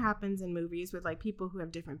something that happens in movies with, like, people who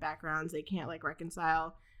have different backgrounds. They can't, like,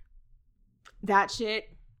 reconcile that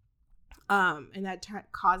shit. And that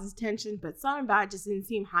causes tension, but something about it just didn't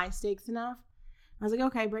seem high stakes enough. I was like,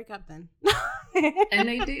 okay, break up then. And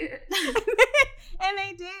they did. And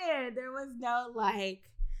they did. There was no, like,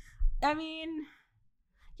 I mean,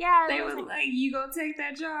 yeah. They was like, you gonna take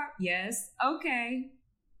that job? Yes. Okay.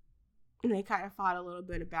 And they kind of fought a little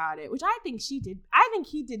bit about it, which I think she did. I think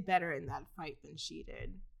he did better in that fight than she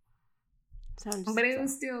did. But it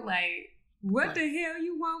was still like, What the hell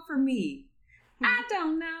you want from me? I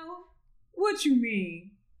don't know. What you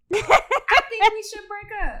mean? I think we should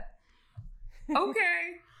break up.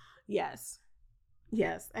 Okay. Yes.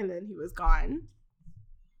 And then he was gone.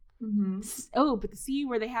 Mm-hmm. Oh, but the scene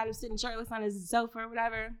where they had him sitting shirtless on his sofa or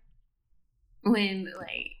whatever. When,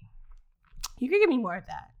 like... You could give me more of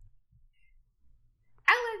that.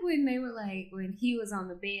 I like when they were like, when he was on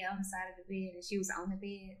the bed, on the side of the bed, and she was on the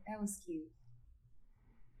bed. That was cute.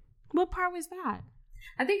 What part was that?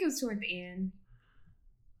 I think it was toward the end.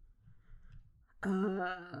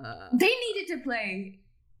 They needed to play.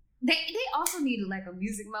 They also needed like a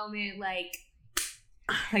music moment, like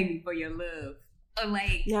 "Play Me for Your Love," or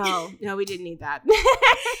like no, we didn't need that.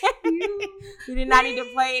 We did not need to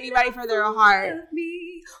play anybody for their heart.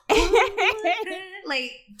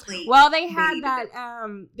 like, well, they had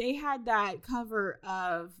that cover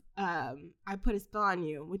of "I Put a Spell on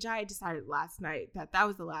You," which I decided last night that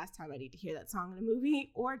was the last time I need to hear that song in a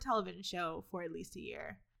movie or a television show for at least a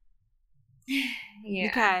year. Yeah,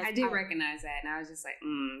 because I did recognize that, and I was just like,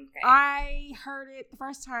 okay. I heard it the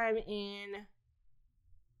first time in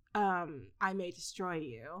 "I May Destroy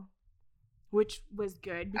You," which was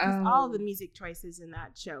good because all the music choices in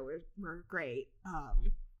that show were great.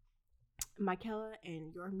 Michaela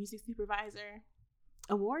and your music supervisor,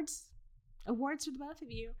 awards for the both of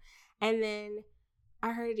you. And then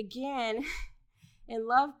I heard it again in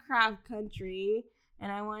Lovecraft Country,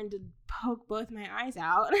 and I wanted to poke both my eyes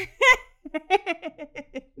out.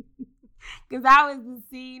 Because that was the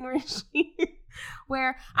scene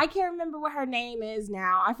where I can't remember what her name is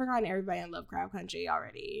now. I've forgotten everybody in Lovecraft Country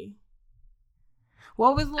already.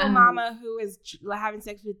 What was little mama who was having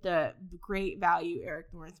sex with the great value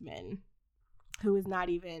Eric Northman, who was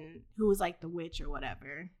like the witch or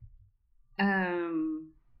whatever? I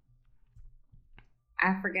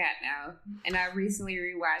forgot now, and I recently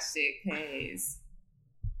rewatched it because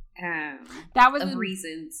that was of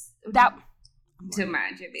reasons that to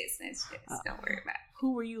mind your business. Just don't worry about it.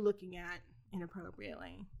 Who were you looking at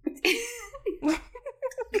inappropriately?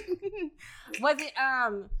 Was it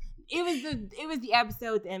it was the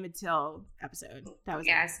episode, the Emmett Till episode. That was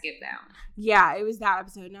I skipped that one. Yeah, it was that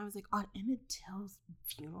episode, and I was like, on Emmett Till's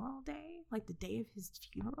funeral day, like the day of his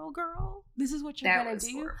funeral, girl. This is what you're gonna do.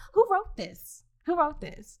 Horrible. Who wrote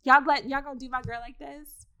this? Y'all gonna do my girl like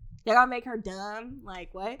this? Y'all gonna make her dumb?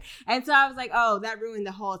 Like what? And so I was like, oh, that ruined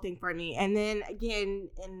the whole thing for me. And then again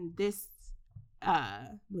in this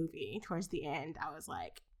movie, towards the end, I was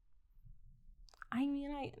like,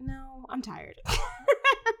 I'm tired.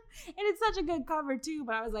 And it's such a good cover too,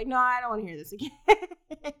 but I was like, no, I don't want to hear this again.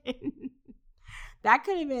 That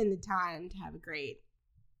could have been the time to have a great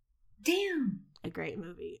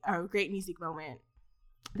movie or a great music moment.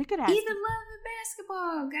 They could have Even Love and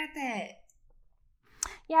Basketball got that.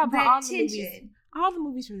 Yeah, but that all the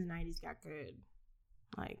movies from the 90s got good,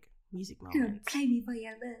 like, music moments. Play me for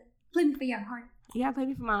your love. Play me for your heart. Yeah, play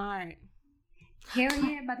me for my heart. Hell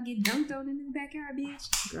yeah, about to get dunked on in the backyard,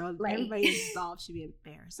 bitch. Girl, everybody involved should be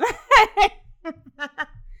embarrassed.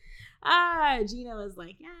 Gina was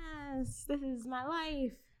like, yes, this is my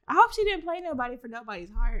life. I hope she didn't play nobody for nobody's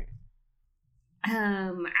heart.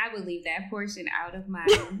 I would leave that portion out of my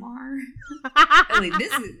memoir. I mean,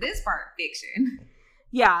 this part fiction.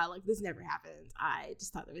 Yeah, like this never happened. I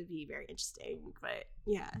just thought that would be very interesting. But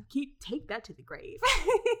yeah, take that to the grave.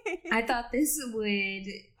 I thought this would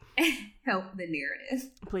help the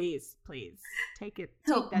narrative. Please take it.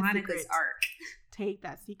 Help Monica's arc. Take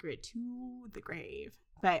that secret to the grave.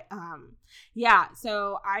 But yeah,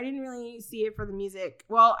 so I didn't really see it for the music.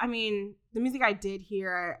 Well, I mean, the music I did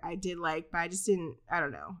hear, I did like, but I just didn't, I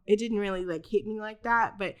don't know. It didn't really like hit me like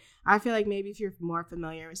that. But I feel like maybe if you're more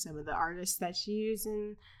familiar with some of the artists that she used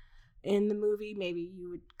in the movie, maybe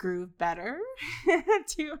you would groove better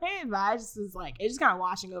to it. But I just was like, it just kind of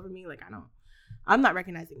washing over me. Like, I'm not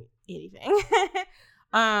recognizing anything.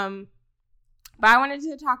 But I wanted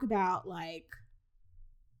to talk about like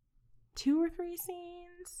 2 or 3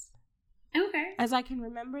 scenes. Okay. As I can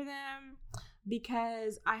remember them,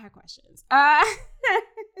 because I had questions.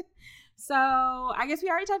 So I guess we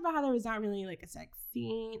already talked about how there was not really like a sex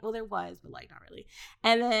scene. Well, there was, but like not really.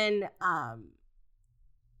 And then,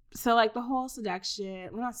 so like the whole seduction,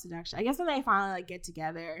 well, not seduction, I guess when they finally like get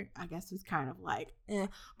together, I guess was kind of like, But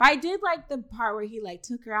I did like the part where he like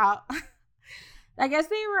took her out. I guess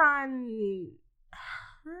they were on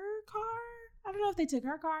her car. I don't know if they took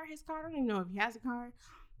her car, his car. I don't even know if he has a car.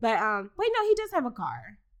 But, wait, no, he does have a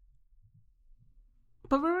car.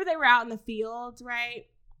 But remember they were out in the fields, right?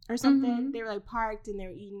 Or something. Mm-hmm. They were, like, parked and they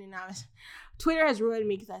were eating. And Twitter has ruined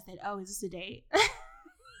me because I said, oh, is this a date?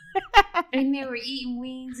 And they were eating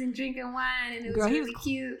wings and drinking wine, and it was really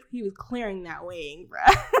cute. He was clearing that wing, bro.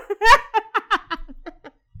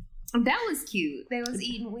 That was cute. They was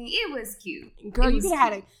eating wing. It was cute. Girl, you could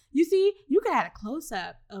have had a close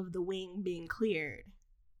up of the wing being cleared,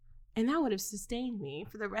 and that would have sustained me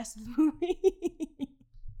for the rest of the movie.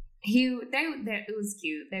 It was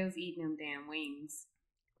cute. They was eating them damn wings.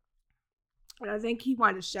 And I think he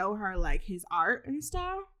wanted to show her like his art and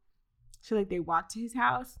stuff. So like they walk to his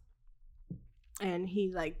house, and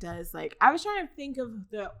he like does like, I was trying to think of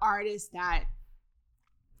the artist that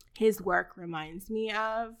his work reminds me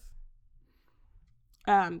of.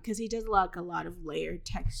 Because he does like a lot of layered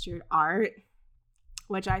textured art,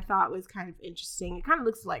 which I thought was kind of interesting. It kind of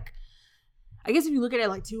looks like, I guess if you look at it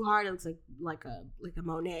like too hard, it looks like a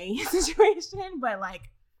Monet situation. But like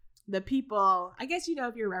the people, I guess, you know,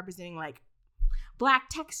 if you're representing like black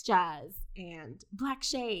textures and black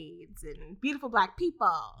shades and beautiful black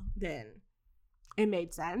people, then it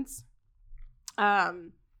made sense.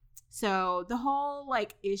 So the whole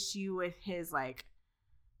like issue with his like,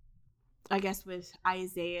 I guess with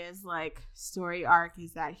Isaiah's like story arc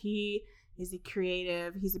is that he is a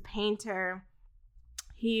creative, he's a painter.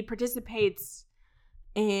 He participates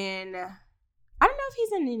in, I don't know if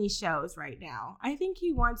he's in any shows right now. I think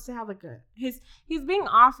he wants to have like he's being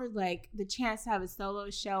offered like the chance to have a solo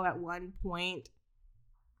show at one point.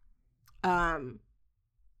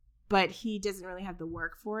 But he doesn't really have the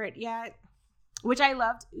work for it yet, which I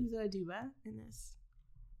loved Uzo Aduba in this.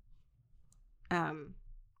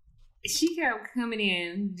 She kept coming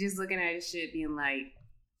in, just looking at his shit, being like,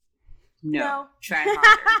 no. Try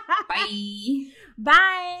harder.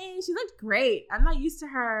 Bye. She looked great. I'm not used to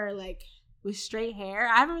her, like, with straight hair.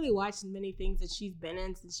 I haven't really watched many things that she's been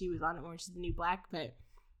in since she was on Orange is the New Black, but,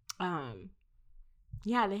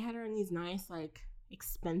 yeah, they had her in these nice, like,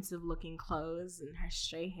 expensive-looking clothes and her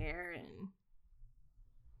straight hair, and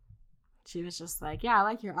she was just like, yeah, I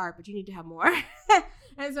like your art, but you need to have more.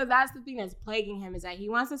 And so that's the thing that's plaguing him, is that he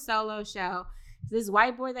wants a solo show. This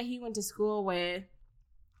white boy that he went to school with,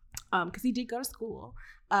 because he did go to school,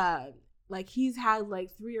 like he's had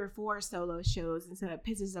like 3 or 4 solo shows, and so it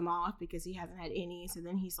pisses him off because he hasn't had any. So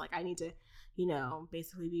then he's like, I need to, you know,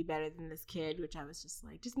 basically be better than this kid, which I was just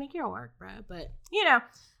like, just make your work, bro. But, you know,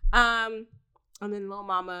 and then Lil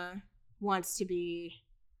Mama wants to be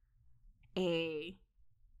I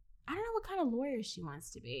don't know what kind of lawyer she wants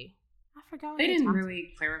to be. I forgot what they didn't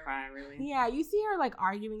really clarify, really. Yeah, you see her like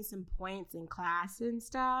arguing some points in class and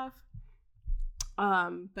stuff.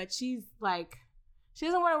 But she's like, she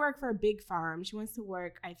doesn't want to work for a big firm. She wants to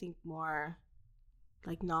work, I think, more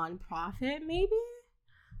like nonprofit, maybe.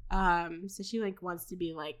 So she like wants to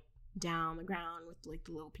be like down on the ground with like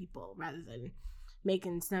the little people, rather than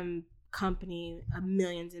making some company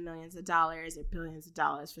millions and millions of dollars or billions of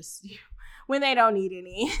dollars for when they don't need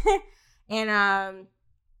any. And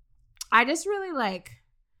I just really like,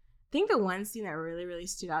 I think the one scene that really, really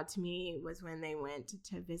stood out to me was when they went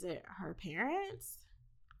to visit her parents.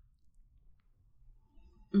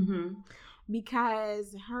 Mm-hmm.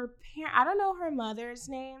 Because her parent, I don't know her mother's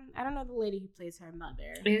name. I don't know the lady who plays her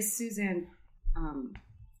mother. It's Susan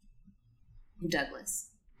Douglas.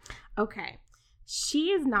 Okay.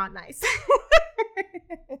 She is not nice.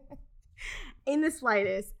 In the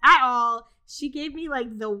slightest. At all. She gave me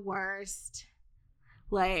like the worst.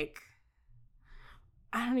 Like,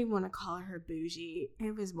 I don't even want to call her bougie.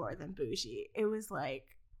 It was more than bougie. It was like,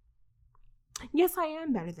 yes, I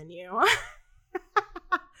am better than you.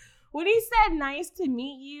 When he said nice to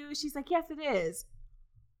meet you, she's like, yes, it is.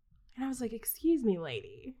 And I was like, excuse me,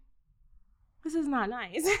 lady. This is not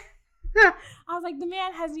nice. I was like, the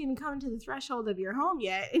man hasn't even come to the threshold of your home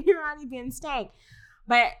yet, and you're already being stank.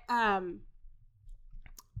 But,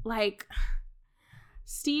 like,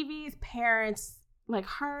 Stevie's parents, like,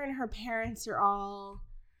 her and her parents are all,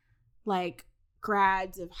 like,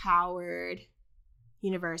 grads of Howard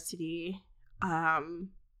University.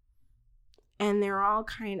 And they're all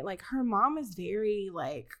kind of, like, her mom is very,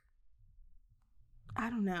 like,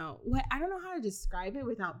 I don't know how to describe it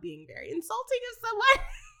without being very insulting to someone.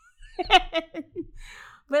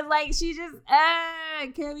 But, like, she just,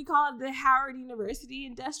 can we call it the Howard University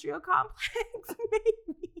Industrial Complex?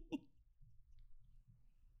 Maybe.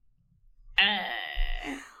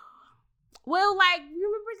 Well, like,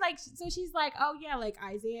 remember, like, so she's like, oh, yeah, like,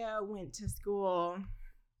 Isaiah went to school,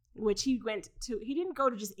 which he didn't go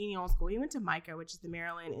to just any old school. He went to MICA, which is the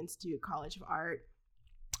Maryland Institute College of Art,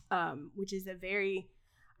 which is a very,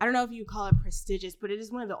 I don't know if you call it prestigious, but it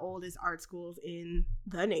is one of the oldest art schools in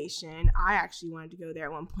the nation. I actually wanted to go there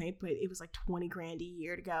at one point, but it was like $20,000 a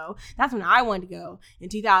year to go. That's when I wanted to go in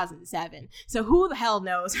 2007. So who the hell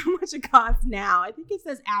knows how much it costs now? I think it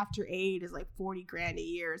says after aid is like $40,000 a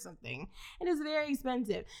year or something. It is very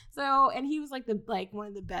expensive. So, and he was like one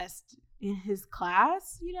of the best in his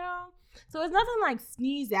class, you know? So it's nothing like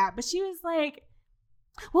sneeze at, but she was like,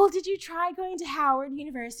 well, did you try going to Howard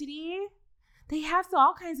University? They have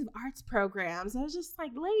all kinds of arts programs. I was just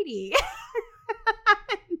like, lady,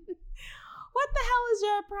 what the hell is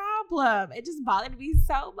your problem? It just bothered me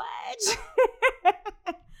so much.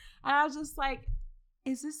 And I was just like,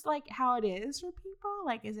 is this like how it is for people?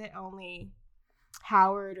 Like, is it only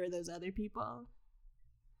Howard or those other people?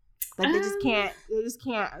 Like, they just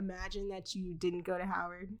can't imagine that you didn't go to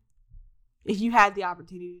Howard if you had the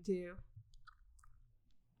opportunity to.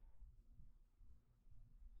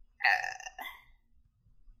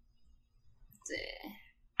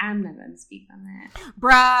 I'm not going to speak on that.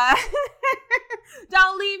 Bruh.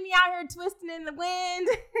 Don't leave me out here twisting in the wind.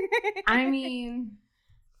 I mean,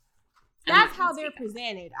 that's how they're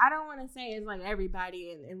presented. I don't want to say it's like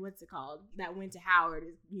everybody and what's it called that went to Howard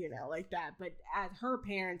is, you know, like that. But as her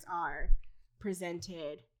parents are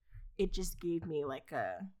presented, it just gave me like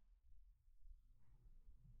a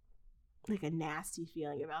nasty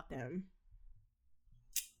feeling about them.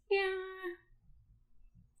 Yeah.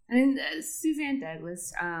 And Suzanne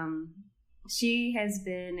Douglas, she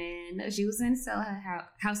was in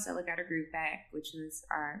How Stella Got Her Groove Back, which was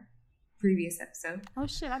our previous episode. Oh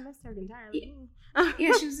shit, I missed her entirely.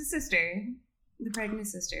 Yeah, she was a sister, the pregnant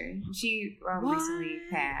sister. She recently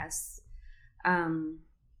passed.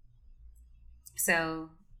 So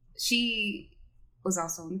she was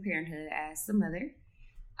also in Parenthood as the mother.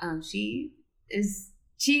 She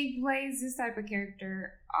plays this type of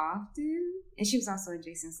character often, and she was also in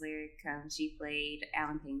Jason's Lyric. She played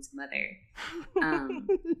Alan Payne's mother.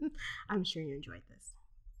 I'm sure you enjoyed this.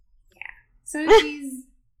 Yeah. So she's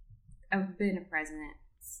been a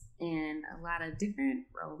presence in a lot of different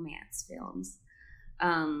romance films.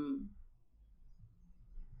 And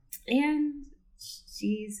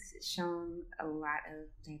she's shown a lot of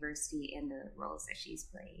diversity in the roles that she's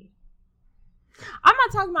played. I'm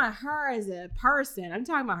not talking about her as a person. I'm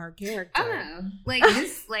talking about her character. I don't know. Like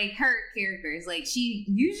this, like her characters. Like she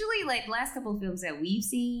usually, like the last couple of films that we've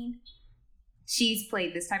seen, she's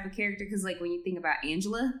played this type of character. Because like when you think about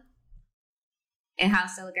Angela and How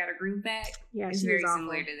Stella Got Her Groove Back, it's very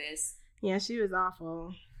similar to this. Yeah, she was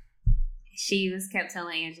awful. She kept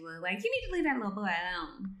telling Angela, like, you need to leave that little boy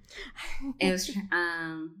alone. It was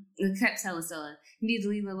kept telling Stella, you need to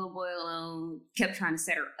leave that little boy alone. Kept trying to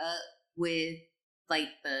set her up with like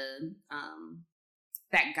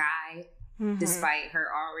that guy, despite her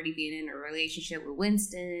already being in a relationship with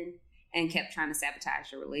Winston, and kept trying to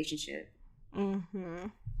sabotage the relationship.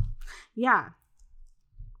 Yeah,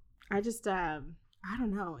 I just I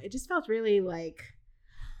don't know, it just felt really like,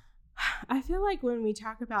 I feel like when we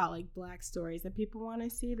talk about like Black stories that people want to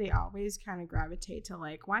see, they always kind of gravitate to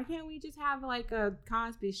like, why can't we just have like a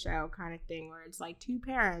Cosby Show kind of thing where it's like two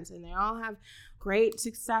parents and they all have great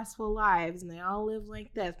successful lives and they all live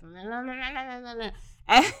like this. And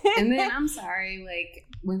then I'm sorry, like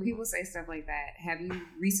when people say stuff like that, have you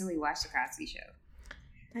recently watched the Cosby Show?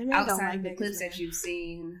 Outside of the clips that you've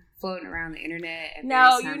seen floating around the internet at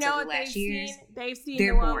various times over the last years,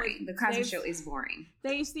 they're boring. The Cosby Show is boring.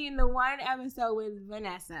 They've seen the one episode with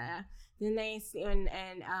Vanessa, then they see and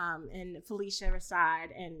Felicia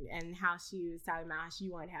Rashad and how she was talking about how she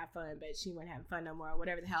wanted to have fun, but she wasn't having fun no more, or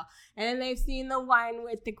whatever the hell. And then they've seen the one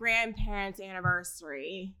with the grandparents'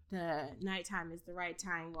 anniversary, the Nighttime is the Right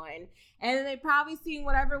Time one, and then they've probably seen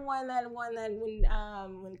whatever one that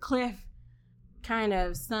when Cliff kind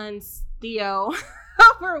of sons Theo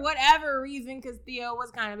for whatever reason, because Theo was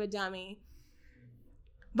kind of a dummy.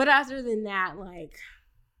 But other than that, like,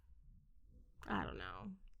 I don't know.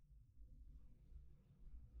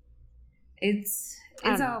 It's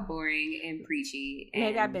all boring and preachy. And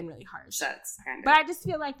maybe I've been really harsh. Sucks, kind of. But I just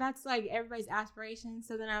feel like that's like everybody's aspiration.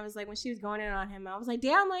 So then I was like, when she was going in on him, I was like,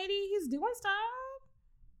 damn, lady, he's doing stuff.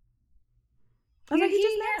 Yeah,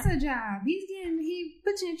 he has a job. He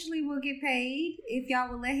potentially will get paid if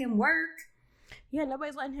y'all will let him work. Yeah,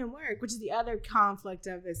 nobody's letting him work, which is the other conflict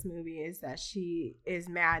of this movie, is that she is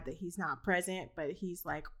mad that he's not present, but he's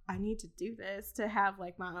like, I need to do this to have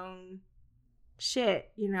like my own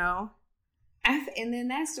shit, you know? And then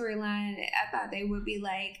that storyline, I thought they would be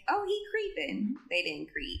like, oh, he creeping. They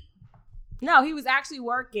didn't creep. No, he was actually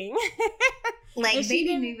working. Like they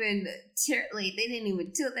didn't even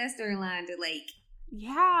tilt that storyline to like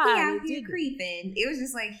Yeah. He out here creeping. It was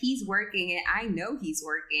just like, he's working and I know he's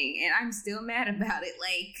working and I'm still mad about it.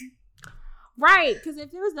 Like, right, because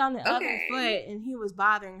if it was on the other foot and he was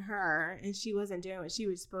bothering her and she wasn't doing what she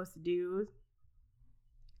was supposed to do,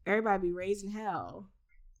 everybody be raising hell.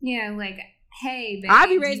 Yeah, like, hey, babe, I'd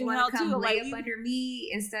be raising hell come too. lay Like, up under me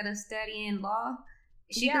instead of studying law?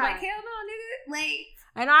 She'd be like, hell no, nigga. Like,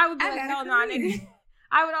 and I would be like, hell no, nigga.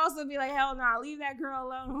 I would also be like, hell no, leave that girl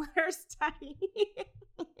alone. Let her study.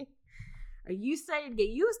 Or you study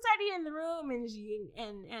in the room, and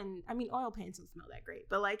I mean, oil paints don't smell that great,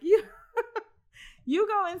 but like you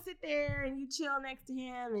go and sit there and you chill next to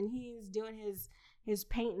him, and he's doing his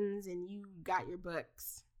paintings, and you got your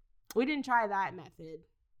books. We didn't try that method.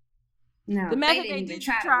 No, the method they didn't did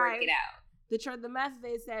try to work it out. The method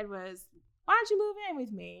they said was, why don't you move in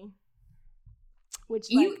with me? Which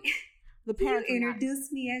the parents you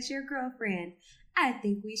introduced me as your girlfriend. I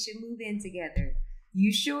think we should move in together.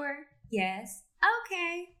 You sure? Yes.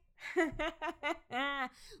 Okay.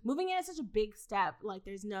 Moving in is such a big step. Like,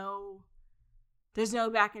 there's no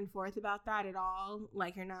back and forth about that at all.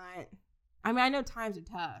 Like, you're not. I mean, I know times are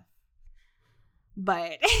tough,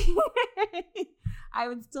 but I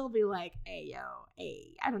would still be like, hey,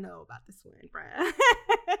 I don't know about this one, bruh.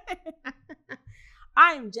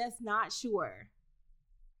 I'm just not sure.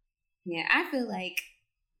 Yeah, I feel like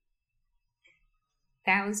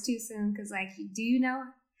that was too soon. Because, like, do you know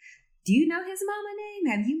his mama name?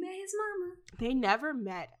 Have you met his mama? They never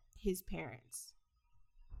met his parents.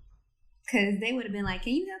 Because they would have been like,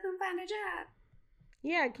 can you help him find a job?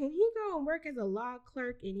 Yeah, can he go and work as a law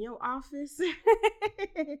clerk in your office?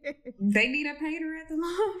 They need a painter at the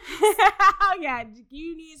law. Yeah,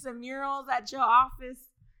 you need some murals at your office.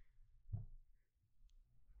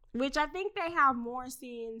 Which I think they have more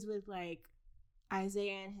scenes with, like,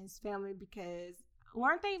 Isaiah and his family, because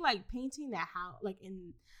weren't they, like, painting that house, like,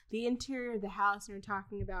 in the interior of the house, and they're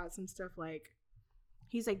talking about some stuff, like,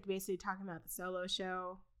 he's, like, basically talking about the Solo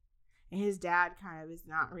show, and his dad kind of is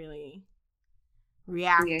not really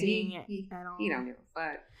reacting at all. He don't give a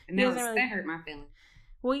fuck. And that hurt my feelings.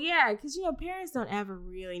 Well, yeah, because, parents don't ever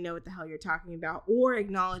really know what the hell you're talking about or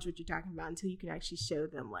acknowledge what you're talking about until you can actually show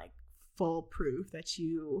them, like, full proof that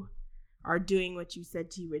you are doing what you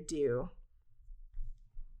said you would do.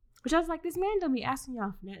 Which I was like, this man don't be asking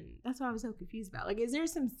y'all for nothing. That's what I was so confused about. Like, is there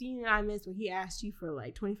some scene that I missed where he asked you for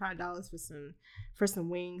like $25 for some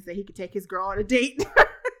wings that he could take his girl on a date?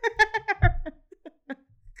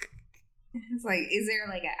 It's like, is there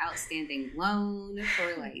like an outstanding loan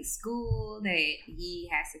for like school that he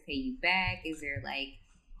has to pay you back? Is there like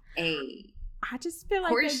I just feel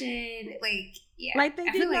like portion, yeah. Like they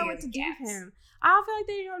didn't know what to do with him. I don't feel like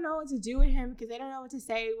they don't know what to do with him because they don't know what to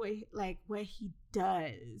say what he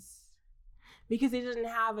does. Because he doesn't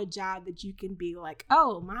have a job that you can be like,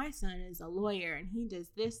 oh, my son is a lawyer and he does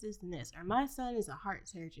this, this, and this. Or my son is a heart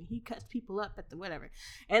surgeon. He cuts people up at the whatever.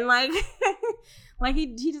 And like, like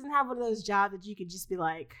he doesn't have one of those jobs that you could just be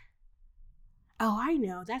like, oh, I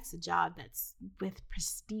know. That's a job that's with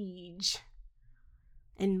prestige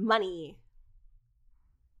and money.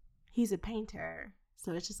 He's a painter.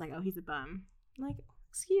 So it's just like, oh, he's a bum. I'm like,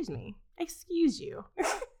 excuse me. Excuse you.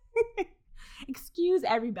 Excuse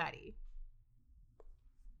everybody.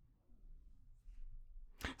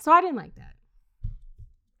 So I didn't like that.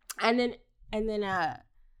 And then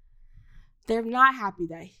they're not happy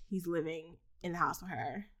that he's living in the house with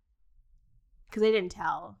her. Because they didn't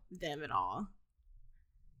tell them at all.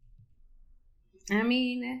 I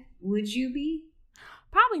mean, would you be?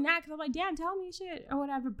 Probably not, because I'm like, damn, tell me shit or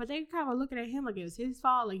whatever. But they kind of were looking at him like it was his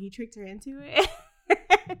fault, like he tricked her into it.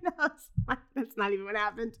 No, that's not even what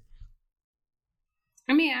happened.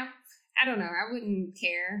 I mean, I don't know. I wouldn't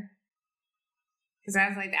care. Because I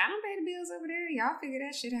was like, I don't pay the bills over there. Y'all figure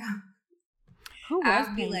that shit out. Who was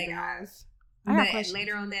paying the bills? But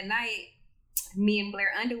later on that night, me and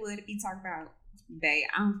Blair Underwood would be talking about, babe,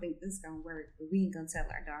 I don't think this is going to work, but we ain't going to tell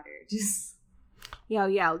our daughter. Just...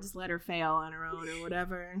 Yeah, just let her fail on her own or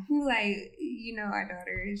whatever. Like, our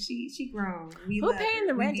daughter, she grown. Who's paying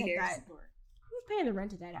the rent at that? Who's paying the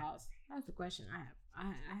rent at that house? That's the question I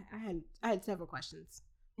have. I had several questions.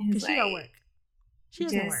 Because she don't work. She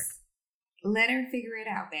doesn't work. Let her figure it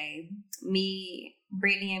out, babe. Me,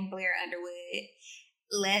 Brittany, and Blair Underwood.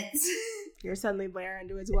 Let's. You're suddenly Blair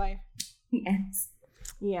Underwood's wife. Yes.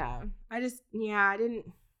 Yeah. I didn't.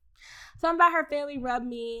 Something about her family rubbed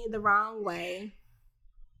me the wrong way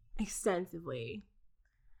extensively.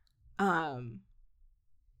 But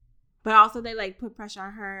also they like put pressure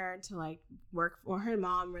on her to like work, or her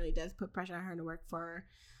mom really does put pressure on her to work for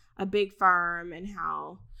a big firm, and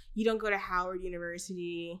how you don't go to Howard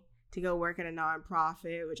University to go work at a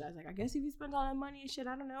nonprofit, which I was like, I guess if you spend all that money and shit,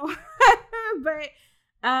 I don't know. But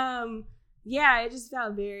yeah, it just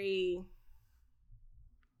felt very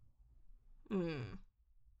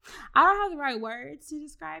I don't have the right words to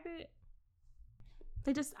describe it.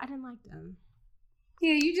 I didn't like them.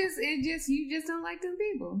 Yeah, you just don't like them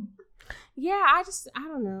people. Yeah, I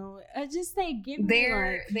don't know.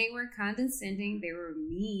 They were condescending. They were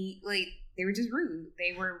mean. Like, they were just rude.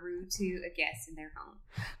 They were rude to a guest in their home.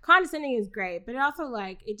 Condescending is great, but it also,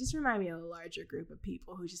 like, it just reminded me of a larger group of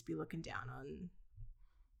people who just be looking down on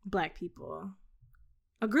Black people.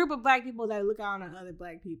 A group of Black people that look down on other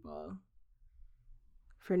Black people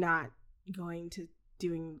for not going to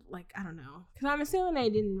doing, like, I don't know, because I'm assuming they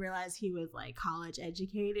didn't realize he was, like, college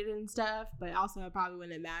educated and stuff, but also it probably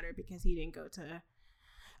wouldn't matter because he didn't go to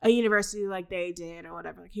a university like they did or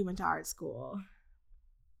whatever. Like, he went to art school.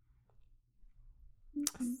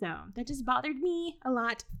 So that just bothered me a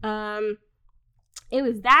lot. It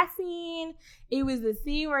was that scene. It was the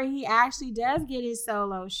scene where he actually does get his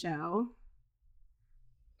solo show.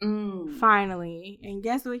 Finally. And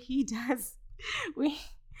guess what he does?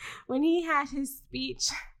 When he had his speech,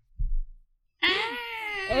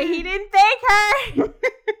 and he didn't thank her.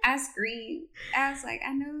 I screamed. I was like,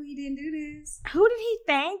 I know he didn't do this. Who did he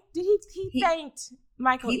thank? He thanked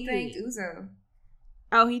Michael Ealy. He thanked Uzo.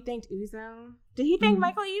 Oh, he thanked Uzo? Did he thank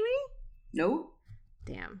Michael Ealy? Nope.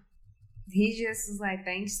 Damn. He just was like,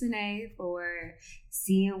 thanks, Sinead, for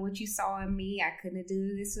seeing what you saw in me. I couldn't have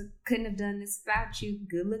done this without you.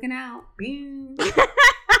 Good looking out.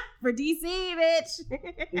 For DC, bitch.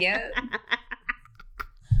 Yep.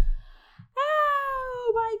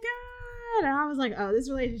 Oh my God. And I was like, oh,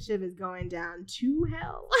 this relationship is going down to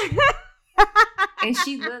hell. And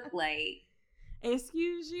she looked like,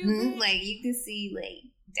 excuse you? Like, you could see,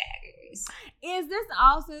 like, daggers. Is this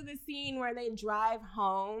also the scene where they drive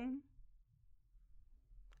home?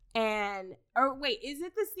 Is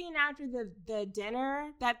it the scene after the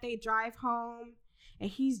dinner that they drive home? And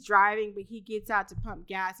he's driving, but he gets out to pump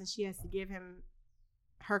gas, and she has to give him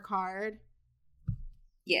her card.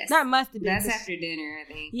 Yes, that must have been. That's after dinner, I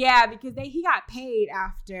think. Yeah, because he got paid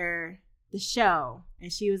after the show,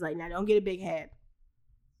 and she was like, "Now don't get a big head,"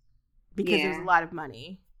 because there's a lot of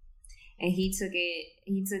money. And he took it.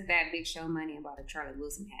 He took that big show money and bought a Charlie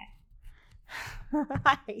Wilson hat.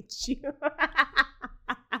 I hate you. I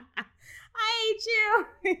hate you.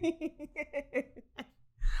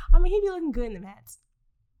 I mean, he'd be looking good in the hats.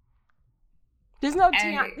 There's no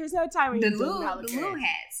time. There's no time when the little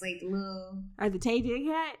hats, like the little. Or the Tay Diggs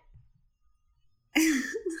hat.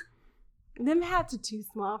 Them hats are too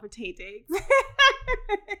small for Tay Diggs.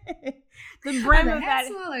 The brim of that.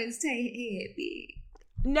 Smaller is Tay head big.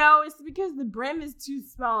 No, it's because the brim is too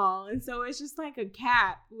small, and so it's just like a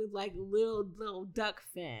cap with like little duck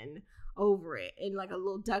fin over it, and like a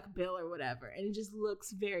little duck bill or whatever, and it just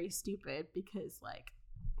looks very stupid because, like,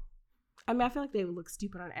 I mean, I feel like they would look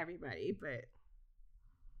stupid on everybody, but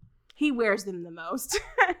he wears them the most,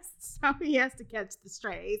 so he has to catch the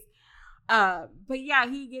strays. But yeah,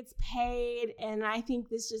 he gets paid, and I think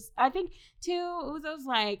too, Uzo's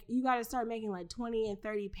like, you got to start making like 20 and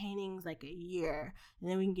 30 paintings like a year, and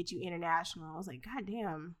then we can get you international. I was like, God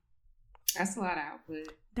damn. That's a lot of output.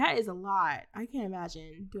 That is a lot. I can't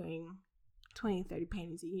imagine doing 20 and 30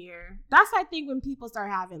 paintings a year. That's, I think, when people start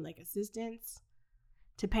having like assistants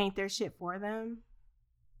to paint their shit for them.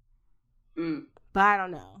 But I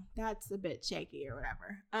don't know. That's a bit shaky or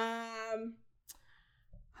whatever.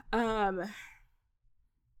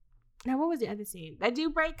 Now what was the other scene? They do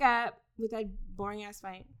break up with that boring ass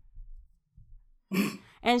fight.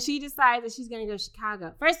 And she decides that she's gonna go to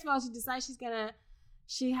Chicago. First of all, she decides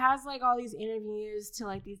she has like all these interviews to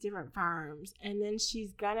like these different firms, and then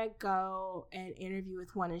she's gonna go and interview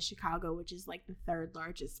with one in Chicago, which is like the third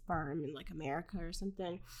largest firm in like America or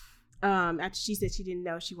something. After she said she didn't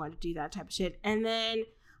know she wanted to do that type of shit. And then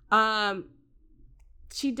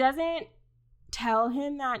she doesn't tell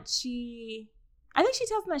him that I think she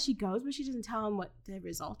tells him that she goes, but she doesn't tell him what the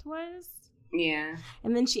result was. Yeah.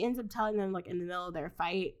 And then she ends up telling them like in the middle of their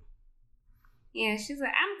fight. Yeah, she's like,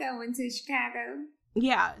 I'm going to Chicago.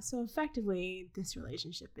 Yeah, so effectively this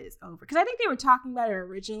relationship is over. Because I think they were talking about it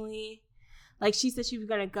originally. Like, she said she was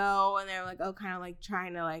going to go, and they were like, oh, kind of like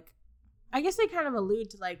trying to like, I guess they kind of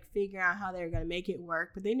allude to like figuring out how they were going to make it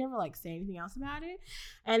work, but they never like say anything else about it.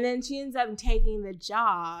 And then she ends up taking the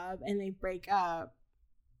job, and they break up.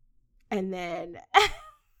 And then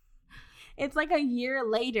it's like a year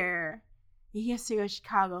later, he has to go to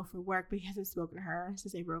Chicago for work, but he hasn't spoken to her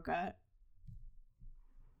since they broke up.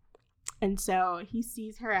 And so he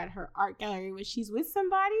sees her at her art gallery when she's with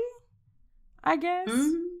somebody, I guess.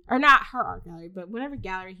 Mm-hmm. or not her art gallery, but whatever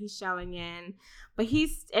gallery he's showing in. But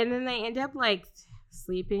and then they end up like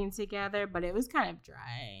sleeping together, but it was kind of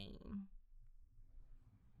dry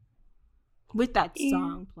with that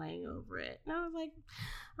song playing over it. And I was like,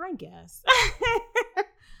 I guess.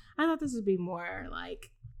 I thought this would be more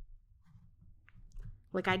like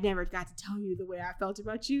I never got to tell you the way I felt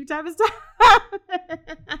about you type of stuff.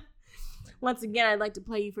 Once again, I'd like to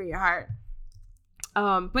play you for your heart.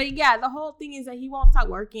 But yeah, the whole thing is that he won't stop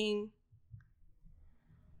working.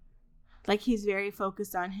 Like, he's very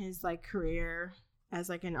focused on his like career as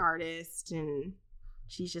like an artist, and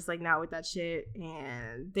she's just like not with that shit,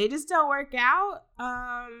 and they just don't work out.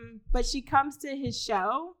 But she comes to his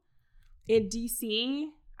show in DC.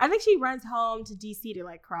 I think she runs home to DC to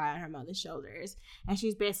like cry on her mother's shoulders, and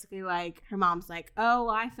she's basically like, her mom's like, oh,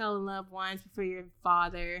 I fell in love once before your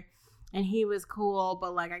father, and he was cool,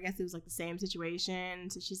 but like I guess it was like the same situation.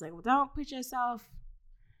 So she's like, well, don't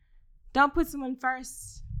put someone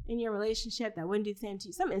first in your relationship that wouldn't do the same to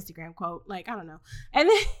you. Some Instagram quote, like, I don't know. And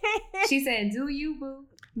then she said, do you, boo?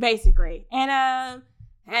 Basically. And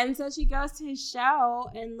so she goes to his show,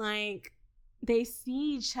 and like they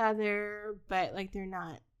see each other, but like they're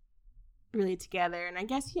not really together. And I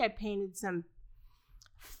guess he had painted some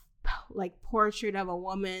like portrait of a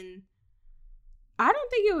woman. I don't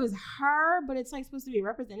think it was her, but it's like supposed to be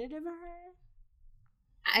representative of her.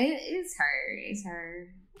 It's her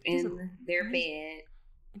in their bed.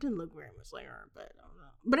 It didn't look very much like her, but I don't know.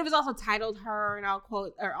 But it was also titled her, and I'll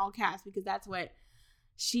quote, or all caps, because that's what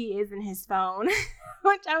she is in his phone.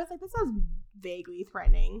 Which I was like, this sounds vaguely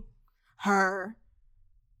threatening. Her.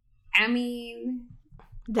 I mean,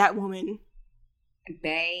 that woman.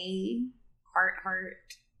 Bae.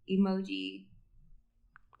 Heart emoji.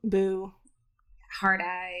 Boo. Heart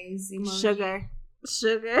eyes emoji.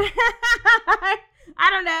 Sugar. I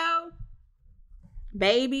don't know.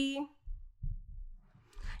 Baby.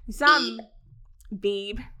 Some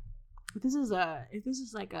Beeb. If this is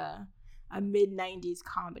like a mid-90s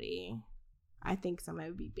comedy, I think somebody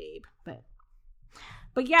would be Babe.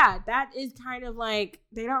 But yeah, that is kind of like,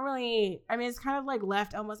 they don't really, I mean, it's kind of like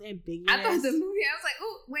left almost ambiguous. I thought the movie, I was like,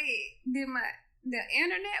 oh, wait, the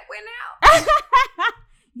internet went out?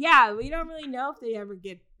 Yeah, we don't really know if they ever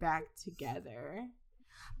get back together.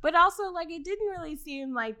 But also, like, it didn't really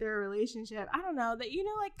seem like their relationship, I don't know, that, you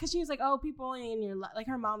know, like, because she was like, oh, people only in your life, like,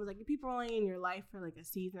 her mom was like, people only in your life for, like, a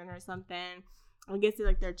season or something. I guess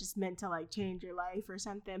they're just meant to, like, change your life or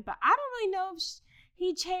something. But I don't really know if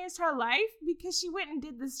he changed her life, because she went and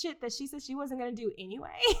did this shit that she said she wasn't going to do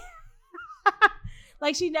anyway.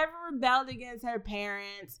 Like, she never rebelled against her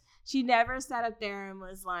parents. She never sat up there and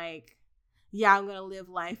was like, yeah, I'm going to live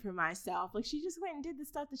life for myself. Like, she just went and did the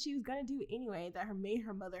stuff that she was going to do anyway that made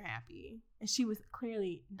her mother happy. And she was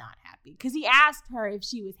clearly not happy. Because he asked her if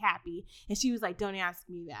she was happy. And she was like, don't ask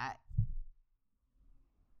me that.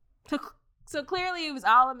 So clearly it was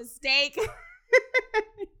all a mistake.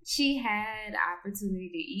 She had opportunity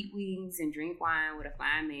to eat wings and drink wine with a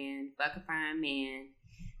fine man, fuck a fine man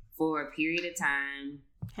for a period of time.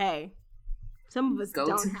 Hey, some of us go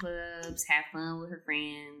to clubs, have fun with her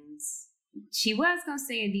friends. She was going to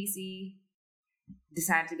stay in DC,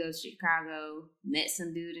 decided to go to Chicago, met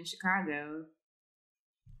some dude in Chicago.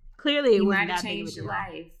 Clearly it wasn't that big of a deal.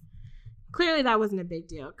 Life. Clearly that wasn't a big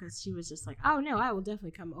deal, because she was just like, oh no, I will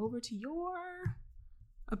definitely come over to your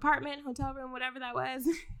apartment, hotel room, whatever that was.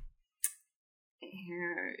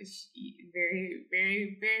 Very, very,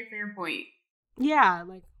 very fair point. Yeah,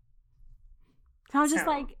 like, I was just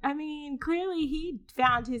like, I mean, clearly he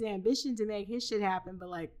found his ambition to make his shit happen, but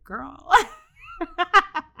like, girl,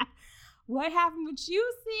 what happened with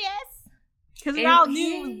you, sis? Because we all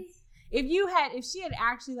knew if she had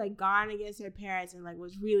actually like gone against her parents and like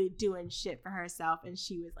was really doing shit for herself, and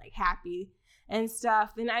she was like happy and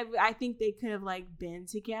stuff, then I think they could have like been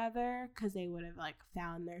together, because they would have like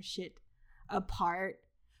found their shit apart.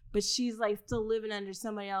 But she's like still living under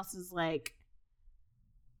somebody else's like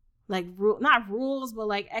not rules, but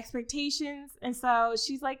like expectations, and so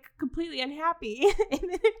she's like completely unhappy. And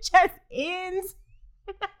then it just ends.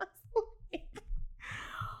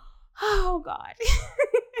 Oh god.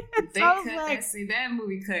 That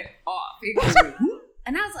movie cut off. It goes,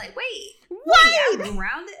 and I was like, wait, I was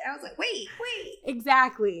around it. I was like, wait.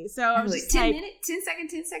 Exactly. So I was like, just 10 minutes, 10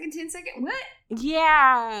 second. What?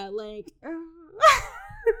 Yeah, like. And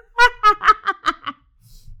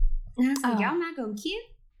I was like, y'all not gonna kiss?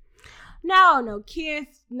 No kiss,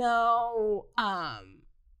 no,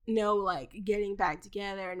 like getting back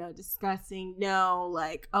together, no discussing, no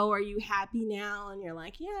like, oh, are you happy now? And you're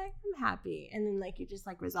like, yeah, I'm happy. And then like you just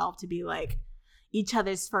like resolve to be like, each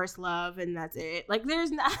other's first love and that's it. Like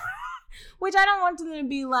there's not, which I don't want them to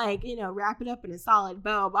be like, you know, wrap it up in a solid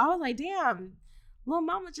bow. But I was like, damn, little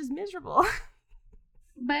mama's just miserable.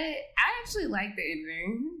 But I actually like the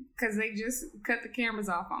ending because they just cut the cameras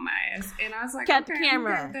off on my ass. And I was like, cut okay, the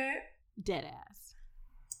camera. I'm that. Dead ass.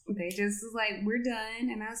 They just was like, we're done.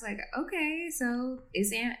 And I was like, okay, so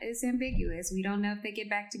it's ambiguous. We don't know if they get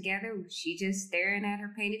back together. She just staring at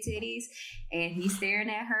her painted titties and he's staring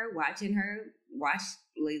at her, watching her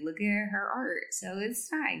look at her art. So it's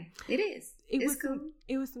fine. It is. It's cool.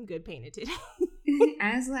 It was some good painted titties.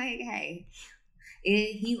 I was like, hey.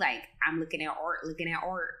 He like, I'm looking at art.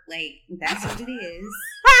 Like, that's what it is.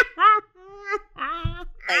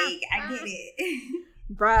 Like, I get it.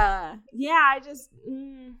 Bruh. Yeah, I just,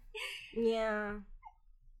 yeah.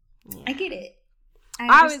 I get it.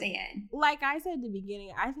 I understand. Like I said at the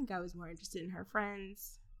beginning, I think I was more interested in her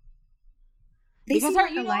friends. They seem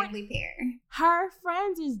like a lively pair. Her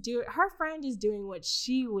friend is doing what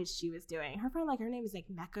she wished she was doing. Her friend, like, her name is like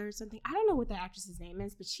Mecca or something. I don't know what the actress's name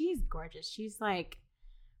is, but she's gorgeous. She's like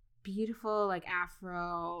beautiful, like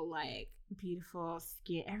afro, like beautiful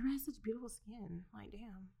skin. Everyone has such beautiful skin. Like,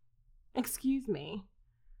 damn. Excuse me.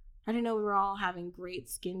 I didn't know we were all having great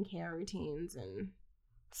skincare routines and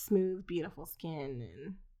smooth, beautiful skin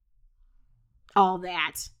and all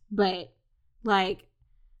that. But like,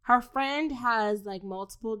 her friend has like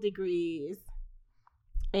multiple degrees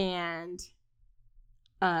and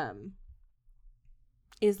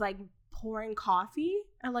is like pouring coffee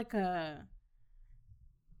at like a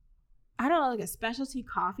specialty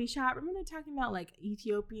coffee shop. Remember they're talking about like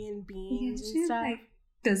Ethiopian beans and stuff? Like,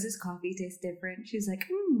 does this coffee taste different? She's like,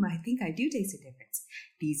 I think I do taste a difference.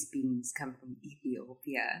 These beans come from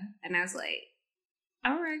Ethiopia. And I was like,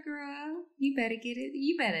 all right, girl, you better get it.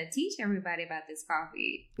 You better teach everybody about this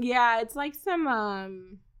coffee. Yeah, it's like some,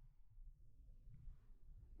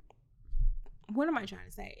 what am I trying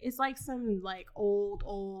to say? It's like some like old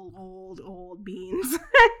beans.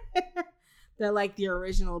 They're like the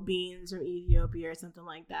original beans from Ethiopia or something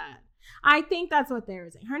like that. I think that's what they were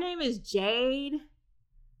saying. Her name is Jade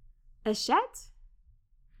Eschet.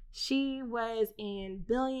 She was in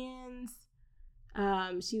Billions.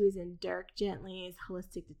 She was in Dirk Gently's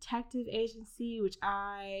Holistic Detective Agency, which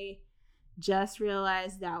I just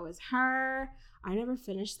realized that was her. I never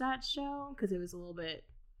finished that show because it was a little bit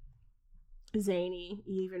zany,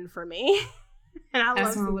 even for me. And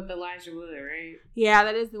that's the one with Elijah Wood, right? Yeah,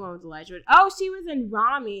 that is the one with Elijah Wood. Oh, she was in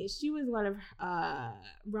Rami. She was one of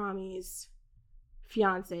Rami's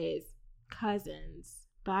fiance's cousins,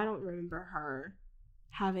 but I don't remember her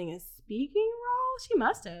having a speaking role. She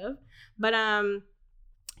must have, but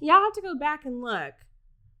yeah, I'll have to go back and look.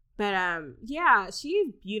 But yeah,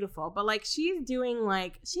 she's beautiful, but like she's doing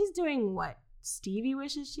what Stevie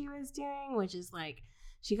wishes she was doing, which is like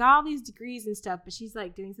she got all these degrees and stuff, but she's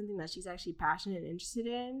like doing something that she's actually passionate and interested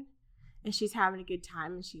in, and she's having a good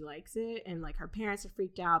time and she likes it, and like her parents are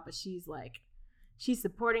freaked out, but she's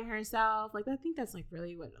supporting herself. Like, I think that's like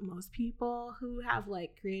really what most people who have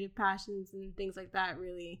like creative passions and things like that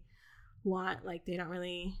really want. Like, they don't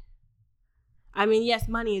really, I mean, yes,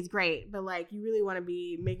 money is great, but like you really want to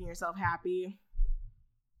be making yourself happy.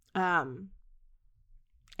 And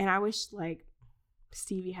I wish like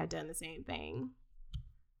Stevie had done the same thing,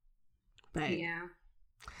 but yeah,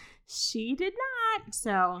 she did not.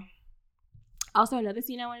 So also another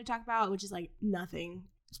scene I want to talk about, which is like nothing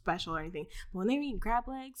special or anything, but when they were eating crab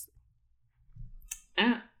legs,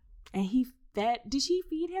 and did she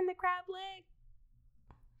feed him the crab leg?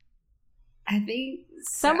 I think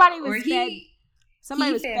so. Somebody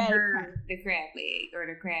was fed her the crab leg or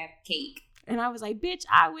the crab cake, and I was like, bitch,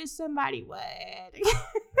 I wish somebody would.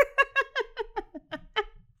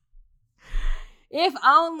 If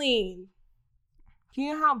only.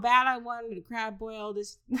 You know how bad I wanted a crab boil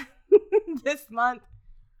this month?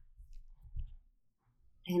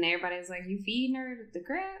 And everybody was like, you feeding her the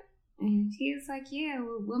crab? And she was like, yeah,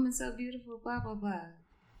 well, woman's so beautiful, blah, blah, blah.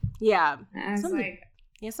 Yeah. And I was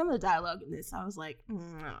some of the dialogue in this, I was like, I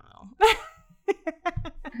don't know.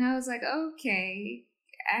 I was like, okay,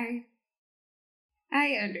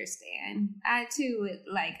 I understand. I, too, would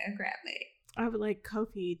like a crab leg. I would like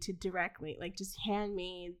Kofi to directly, like, just hand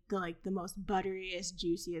me the most butteriest,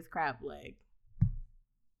 juiciest crab leg.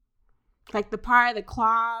 Like the part of the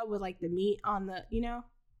claw with like the meat on the, you know?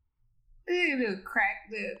 Crack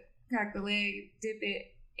the leg, dip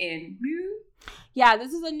it in. Yeah,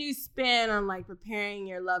 this is a new spin on like preparing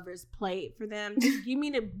your lover's plate for them. Just give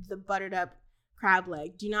me the buttered up crab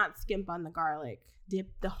leg. Do not skimp on the garlic.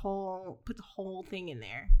 Put the whole thing in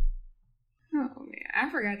there. Oh man, I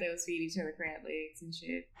forgot they was feeding each other crab legs and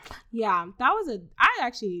shit. Yeah, I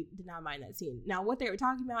actually did not mind that scene. Now, what they were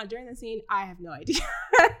talking about during the scene, I have no idea.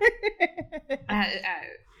 I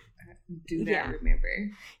do not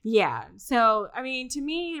remember. Yeah, so I mean, to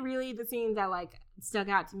me, really, the scenes that like stuck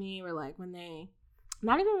out to me were like when they,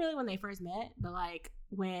 not even really when they first met, but like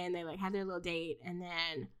when they like had their little date, and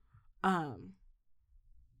then,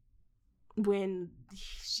 when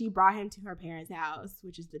she brought him to her parents' house,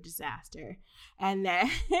 which is the disaster, and then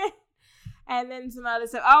and then some other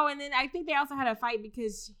stuff. Oh, and then I think they also had a fight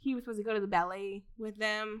because he was supposed to go to the ballet with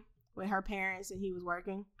them, with her parents, and he was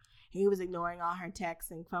working. He was ignoring all her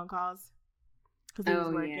texts and phone calls because he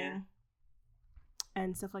was working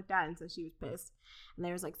and stuff like that, and so she was pissed. And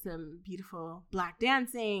there was like some beautiful black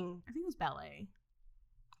dancing. I think it was ballet,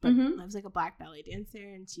 but it was like a black ballet dancer,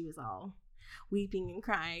 and she was all weeping and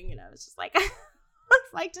crying, and I was just like,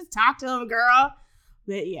 just talk to him, girl.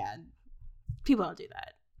 But yeah, people don't do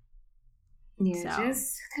that. Yeah, so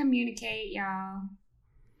just communicate, y'all.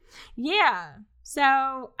 Yeah.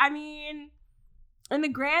 So, I mean, in the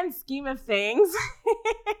grand scheme of things,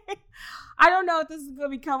 I don't know if this is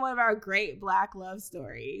going to become one of our great Black love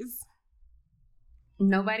stories.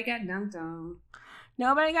 Nobody got dunked on.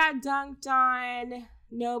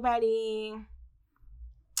 Nobody,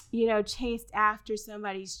 chased after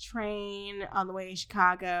somebody's train on the way to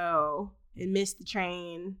Chicago and missed the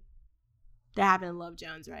train. That happened in Love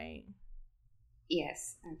Jones, right?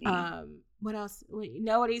 Yes, I think. What else?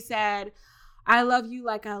 Nobody said, I love you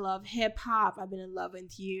like I love hip hop. I've been in love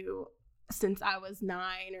with you since I was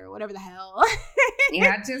 9 or whatever the hell.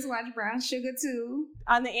 Yeah, I just watched Brown Sugar too.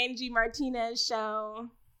 On the Angie Martinez show.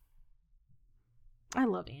 I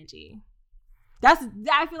love Angie.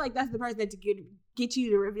 I feel like that's the person that get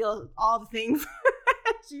you to reveal all the things.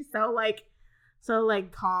 She's so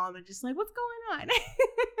calm and just like, what's going on?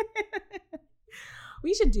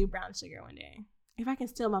 We should do Brown Sugar one day. If I can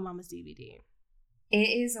steal my mama's DVD. It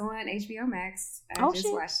is on HBO Max. I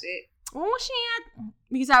just watched it. Oh, shit.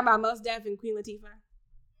 We can talk about Mos Def and Queen Latifah.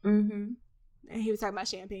 Mm-hmm. And he was talking about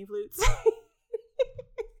champagne flutes.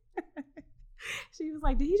 She was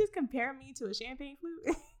like, did he just compare me to a champagne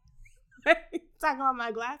flute? Talking about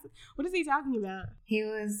my glasses. What is he talking about? He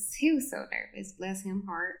was so nervous. Bless him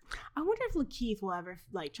heart. I wonder if Lakeith will ever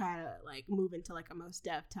try to move into a Mos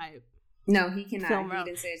Def type. No, he cannot. He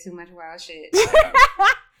done said too much wild shit.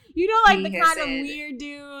 You know, the kind of weird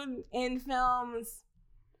dude in films.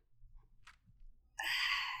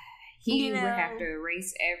 He would have to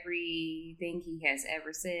erase everything he has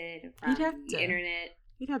ever said from the internet.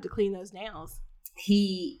 He'd have to clean those nails.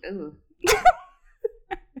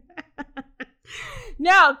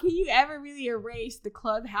 No, can you ever really erase the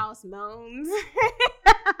clubhouse moans?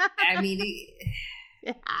 I mean,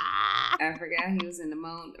 I forgot he was in the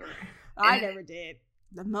moan. I never did.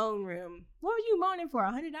 The moan room. What were you moaning for?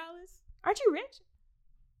 $100? Aren't you rich?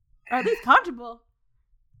 Or at least comfortable?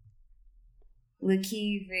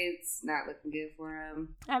 Lakeith, it's not looking good for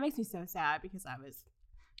him. That makes me so sad because I was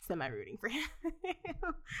semi-rooting for him.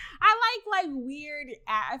 I like weird.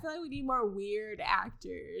 I feel like we need more weird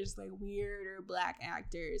actors, weirder Black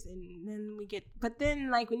actors, and then we get. But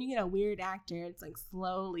then, when you get a weird actor, it's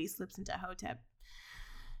slowly slips into Hotep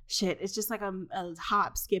shit. It's just a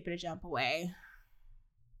hop, skip, and a jump away.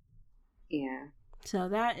 Yeah. So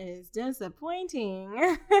that is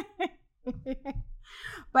disappointing.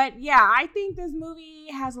 But yeah, I think this movie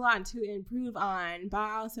has a lot to improve on, but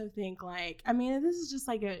I also think this is just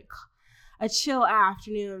a chill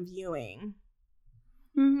afternoon viewing.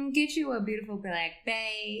 Mm-hmm. Get you a beautiful Black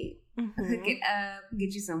babe, hook it up,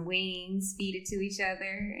 get you some wings, feed it to each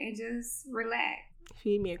other, and just relax.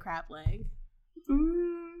 Feed me a crab leg.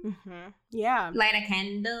 Mm-hmm. Yeah. Light a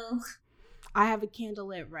candle. I have a candle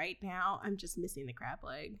lit right now. I'm just missing the crab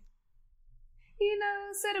leg.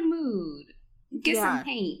 Set a mood. Get some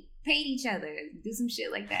paint. Paint each other. Do some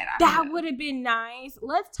shit like that. That would have been nice.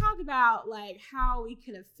 Let's talk about how we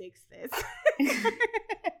could have fixed this.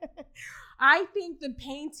 I think the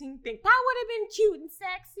painting thing, that would have been cute and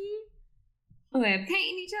sexy.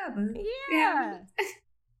 Painting each other. Yeah.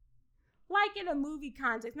 In a movie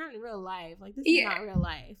context, not in real life. This is not real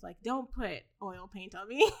life. Don't put oil paint on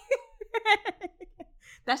me.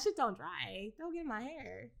 That shit don't dry. Don't get in my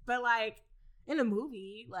hair. But in a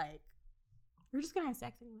movie, we're just gonna have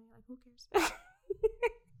sex anyway. Who cares?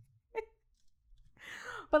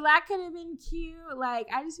 But that could have been cute. I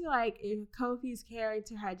just feel if Kofi's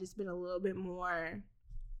character had just been a little bit more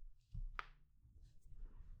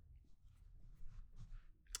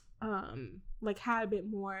had a bit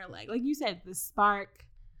more like you said, the spark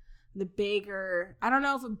the bigger, I don't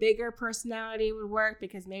know if a bigger personality would work,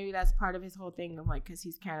 because maybe that's part of his whole thing of like, because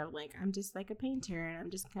he's kind of like, I'm just like a painter and I'm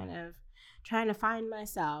just kind of trying to find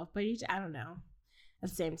myself. But I don't know. At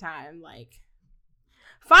the same time, like,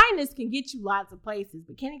 fineness can get you lots of places,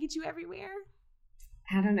 but can it get you everywhere?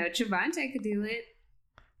 I don't know. Trevante could do it.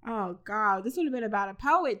 Oh, God. This would have been about a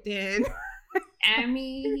poet then. I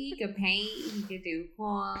mean, he could paint. He could do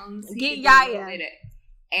poems. Get Yaya.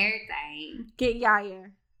 Everything. Get Yaya.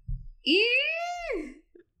 Yeah.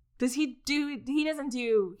 Does he do? He doesn't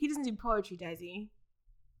do poetry, does he?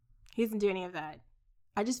 He doesn't do any of that.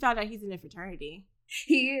 I just found out he's in a fraternity.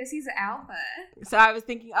 He is. He's an alpha. So I was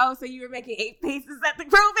thinking, oh, so you were making 8 faces at the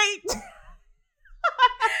probate.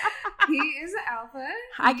 He is an alpha.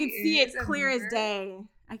 I could see it clear as day.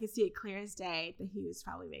 I could see it clear as day that he was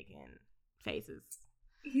probably making faces.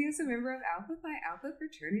 He is a member of Alpha Phi Alpha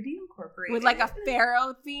Fraternity Incorporated. With like a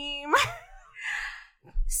pharaoh theme.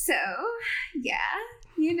 So, yeah,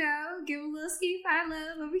 give a little ski fi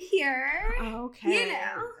love over here. Okay.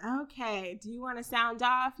 Okay. Do you want to sound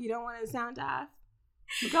off? You don't want to sound off?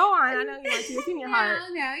 Go on. I know you want to. It's in your heart.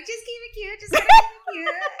 No. Just keep it cute. Just keep it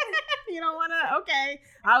cute. You don't want to? Okay.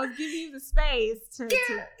 I was giving you the space to keep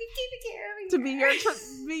it cute. To be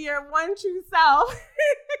your one true self.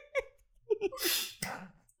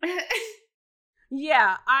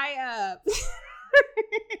 Yeah, I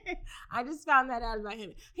just found that out about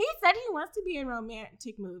him. He said he wants to be in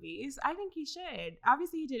romantic movies. I think he should.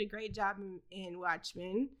 Obviously, he did a great job in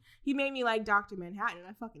Watchmen. He made me like Dr. Manhattan.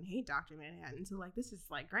 I fucking hate Dr. Manhattan. So, like, this is,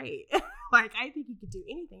 like, great. Like, I think he could do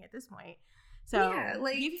anything at this point. So, yeah,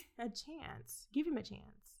 like, give him a chance. Give him a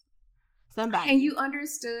chance. Somebody. And you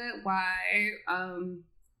understood why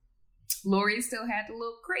Lori still had the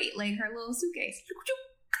little crate, like her little suitcase.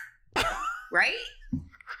 Right?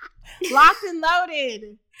 Locked and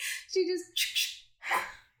loaded. She just...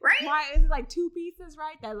 Right? Why is it like 2 pieces,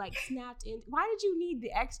 right? That like snapped in. Why did you need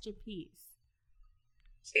the extra piece?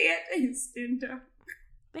 She had to extend up.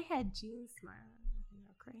 They had jeans smiling.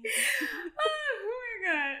 Crazy. Oh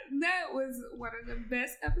my God. That was one of the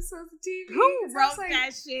best episodes of TV. Who wrote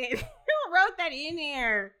that shit? Who wrote that in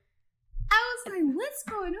there? I was like, what's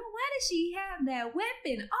going on? Why does she have that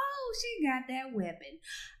weapon? Oh, she got that weapon.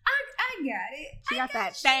 I got it. She got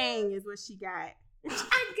that thing is what she got. I got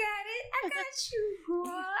it. I got you, bro.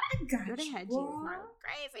 I got you, they had jeans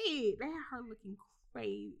crazy. They had her looking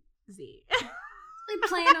crazy.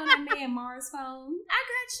 Playing on that man Mars phone. I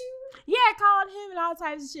got you. Yeah, calling him and all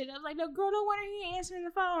types of shit. I was like, no, girl, no wonder he ain't answering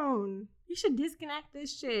the phone. You should disconnect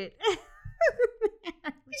this shit.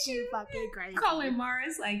 You fucking crazy. Calling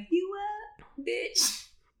Mars like, you up, bitch?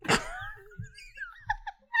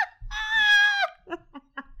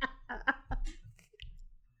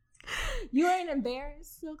 You ain't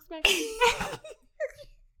embarrassed, Silk Spectre?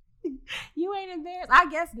 You ain't embarrassed? I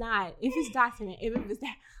guess not. If it's Dr. Manhattan, if it was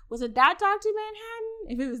that, was it that Dr. Manhattan?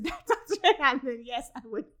 If it was that Dr. Manhattan, then yes, I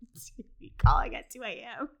would be calling at 2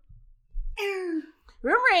 a.m.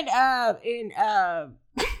 Remember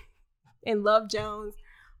in Love Jones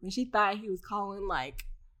when she thought he was calling like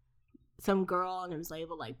some girl and it was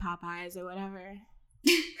labeled like Popeyes or whatever?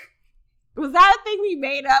 Was that a thing we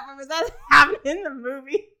made up, or was that happening in the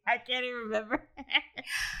movie? I can't even remember.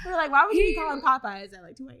 We were like, why would you be calling Popeyes at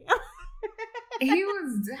like 2 a.m.? He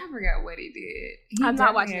was, I forgot what he did. I'm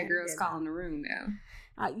not watching that Girls Calling the Room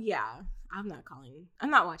now. Yeah, I'm not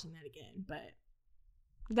watching that again, but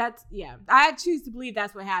that's, yeah. I choose to believe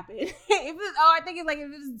that's what happened. I think it's like, if it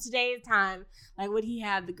was today's time, like, would he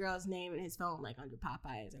have the girl's name in his phone, like, under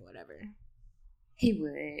Popeyes or whatever? He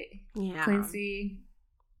would. Yeah. Quincy.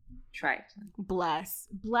 Trifling. Bless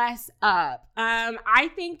up. I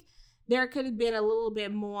think there could have been a little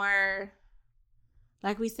bit more,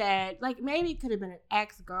 like we said, like maybe it could have been an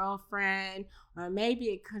ex-girlfriend, or maybe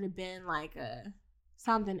it could have been like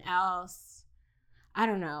something else. I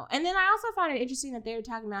don't know. And then I also found it interesting that they were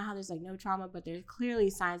talking about how there's like no trauma, but there's clearly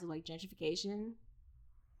signs of like gentrification.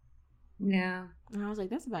 Yeah. And I was like,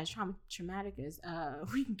 that's about as traumatic as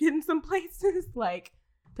we can get in some places. Like,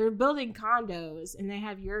 they're building condos and they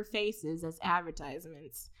have your faces as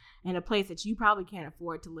advertisements in a place that you probably can't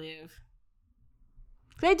afford to live.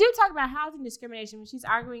 They do talk about housing discrimination when she's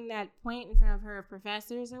arguing that point in front of her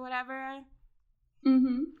professors or whatever.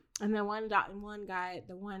 Mm-hmm. And then one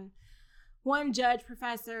judge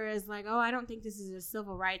professor is like, oh, I don't think this is a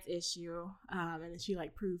civil rights issue. And then she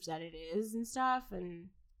like proves that it is and stuff. And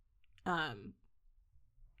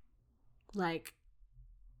like,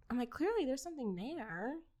 I'm like, clearly there's something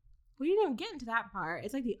there. We didn't even get into that part.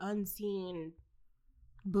 It's like the unseen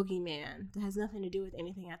boogeyman that has nothing to do with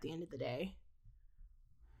anything at the end of the day.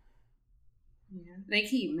 Yeah, they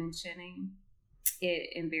keep mentioning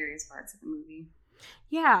it in various parts of the movie.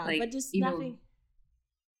 Yeah, like, but just nothing.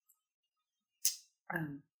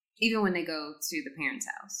 Even when they go to the parents'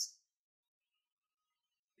 house,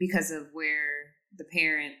 because of where the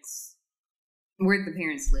parents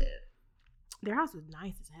live. Their house was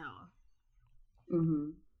nice as hell.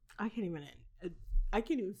 Mm-hmm. I can't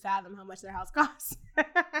even fathom how much their house costs.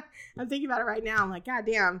 I'm thinking about it right now. I'm like, God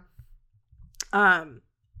damn.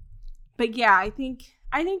 But yeah, I think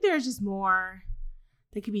there's just more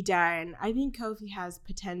that could be done. I think Kofi has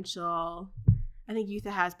potential. I think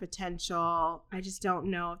Yutha has potential. I just don't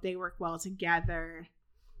know if they work well together.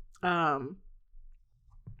 At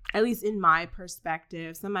least in my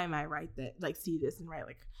perspective, somebody might write that, like, see this and write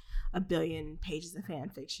like 1 billion pages of fan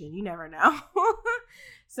fiction. You never know.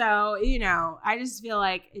 So, I just feel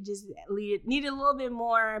like it just needed a little bit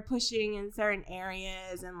more pushing in certain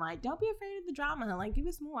areas, and like, don't be afraid of the drama. Like, give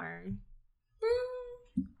us more.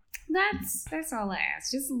 That's all I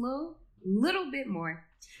ask. Just a little bit more.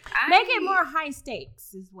 Make it more high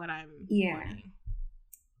stakes is what I'm wanting.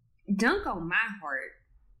 Dunk on my heart.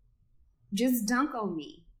 Just dunk on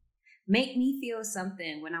me. Make me feel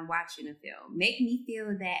something when I'm watching a film. Make me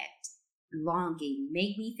feel that longing.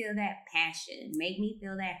 Make me feel that passion. Make me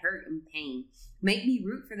feel that hurt and pain. Make me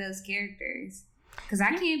root for those characters. Because I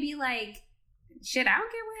can't be like, shit, I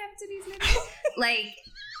don't care what happened to these niggas. Like,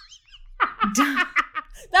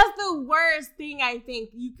 that's the worst thing I think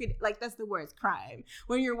you could, like, that's the worst crime.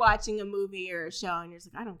 When you're watching a movie or a show and you're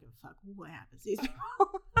just like, I don't give a fuck what happens to these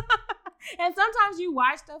people. And sometimes you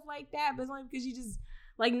watch stuff like that, but it's only because you just,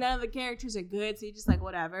 like, none of the characters are good, so you're just like,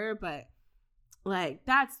 whatever. But, like,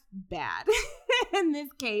 that's bad in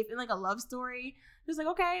this case. In, like, a love story, it's like,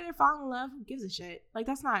 okay, they're falling in love. Who gives a shit? Like,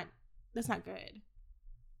 that's not good.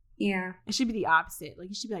 Yeah. It should be the opposite. Like,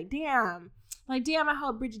 you should be like, damn. Like, damn, I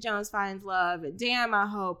hope Bridget Jones finds love. And damn, I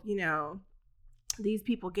hope, these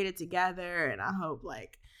people get it together. And I hope,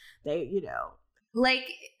 like, they, Like,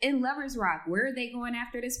 in Lovers Rock, where are they going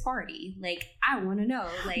after this party? Like, I want to know.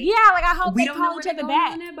 Like, yeah, like, I hope they call each other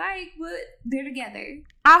back on that bike, but they're together.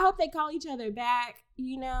 I hope they call each other back.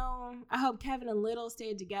 I hope Kevin and Little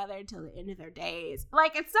stayed together until the end of their days.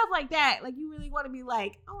 Like, and stuff like that. Like, you really want to be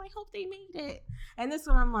like, oh, I hope they made it. And this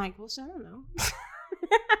one, I'm like, well, I don't know.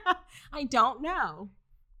 I don't know.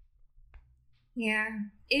 Yeah,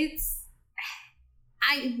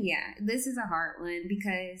 this is a hard one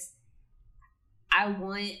because I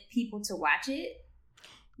want people to watch it.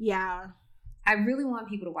 Yeah. I really want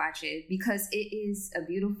people to watch it because it is a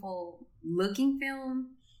beautiful looking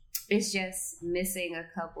film. It's just missing a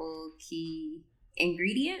couple key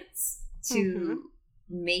ingredients to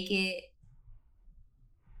make it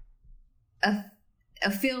a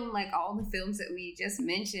film like all the films that we just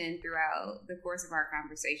mentioned throughout the course of our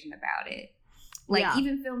conversation about it. Like,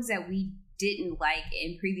 even films that we didn't like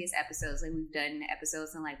in previous episodes, like we've done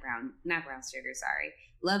episodes on, like,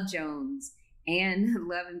 Love Jones and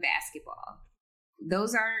Love and Basketball.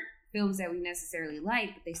 Those aren't films that we necessarily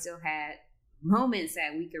like, but they still had moments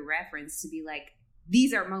that we could reference to be like,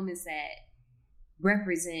 these are moments that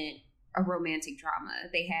represent a romantic drama.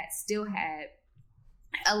 They still had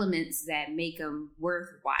elements that make them worth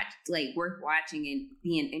watching and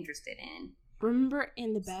being interested in. Remember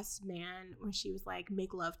in The Best Man when she was like,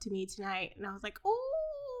 make love to me tonight? And I was like,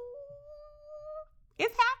 oh,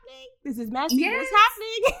 it's happening. This is messy. Yes. It's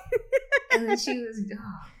happening. And then she was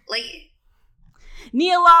like,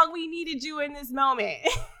 Nia Long, we needed you in this moment.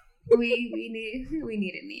 we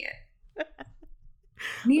needed Nia.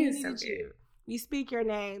 Nia's so good. You speak your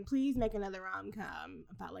name. Please make another rom-com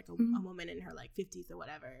about, like, a woman in her, like, 50s or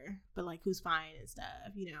whatever, but, like, who's fine and stuff,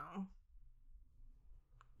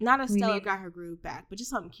 Not a Stella got her groove back, but just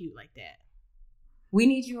something cute like that. We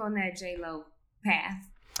need you on that J-Lo path.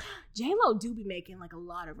 J-Lo do be making, like, a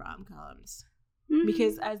lot of rom-coms.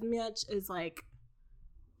 Because as much as, like,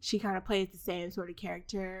 she kind of plays the same sort of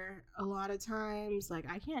character a lot of times, like,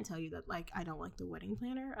 I can't tell you that, like, I don't like The Wedding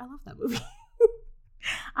Planner. I love that movie.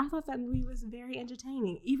 I thought that movie was very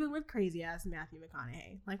entertaining, even with crazy-ass Matthew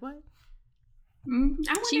McConaughey. Like, what? I wonder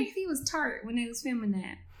if he was tart when they was filming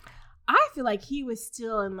that. I feel like he was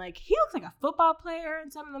still in, like, he looks like a football player in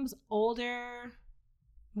some of those older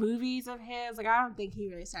movies of his. Like, I don't think he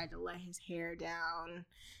really started to let his hair down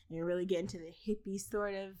and really get into the hippie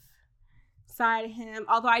sort of side of him.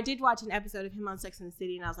 Although I did watch an episode of him on Sex and the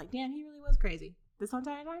City, and I was like, damn, he really was crazy. This whole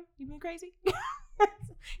entire time, he been crazy.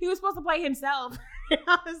 He was supposed to play himself.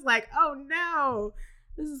 I was like, oh no,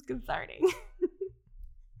 this is concerning.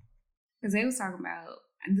 Because they was talking about,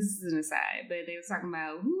 and this is an aside, but they was talking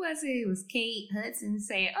about, who was it? It was Kate Hudson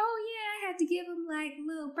saying, oh yeah, I had to give him, like, a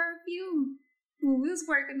little perfume when we was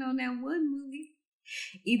working on that one movie,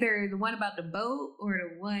 either the one about the boat or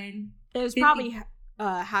the one. It was probably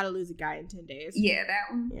How to Lose a Guy in 10 Days. Yeah,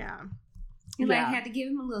 that one. Yeah. You had to give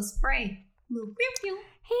him a little spray, a little pew.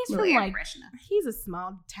 He's from like he's a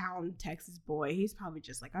small town Texas boy. He's probably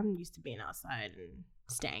just like, I'm used to being outside and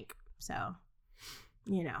stank. So,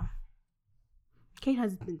 Kate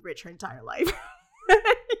has been rich her entire life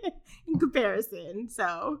in comparison.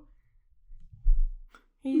 So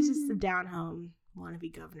he's just a down home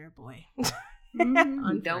wannabe governor boy.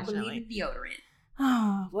 Don't believe in deodorant.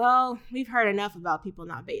 Oh, well, we've heard enough about people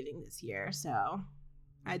not bathing this year, so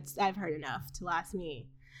I've heard enough to last me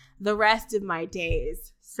the rest of my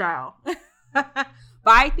days. So, but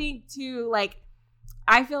I think too, like,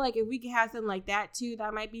 I feel like if we could have something like that too,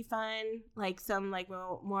 that might be fun. Like some like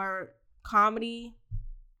more comedy,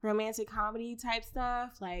 romantic comedy type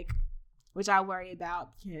stuff, like, which I worry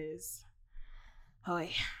about because,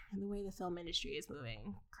 the way the film industry is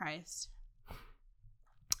moving, Christ.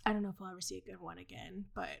 I don't know if I'll ever see a good one again,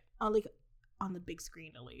 but only on the big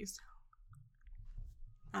screen at least.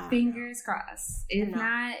 Fingers crossed. If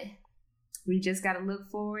not, we just got to look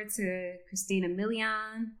forward to Christina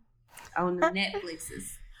Milian on the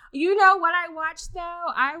Netflixes. You know what I watched, though?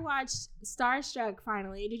 I watched Starstruck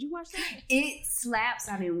finally. Did you watch that? It slaps.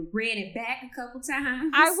 I mean, read it back a couple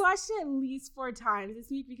times. I watched it at least 4 times this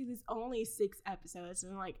week because it's only 6 episodes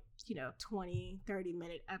and 20,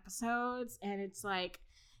 30-minute episodes. And it's like,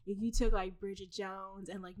 if you took like Bridget Jones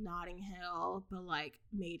and like Notting Hill, but like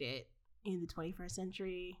made it in the 21st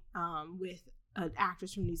century with an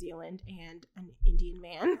actress from New Zealand and an Indian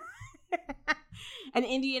man, an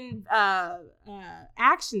Indian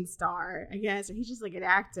action star, I guess, or he's just like an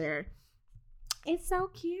actor. It's so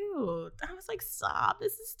cute. I was like, stop,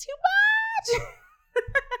 this is too much.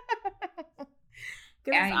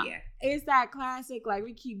 It's that classic, like,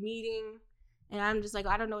 we keep meeting and I'm just like,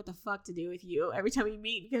 I don't know what the fuck to do with you every time we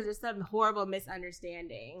meet because there's some horrible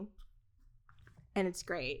misunderstanding. And it's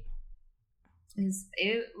great. It's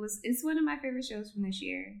one of my favorite shows from this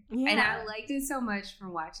year. Yeah. And I liked it so much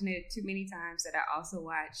from watching it too many times that I also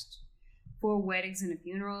watched 4 Weddings and a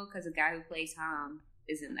Funeral because the guy who plays Tom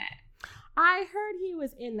is in that. I heard he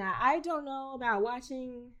was in that. I don't know about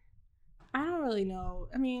watching. I don't really know.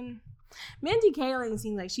 I mean, Mindy Kaling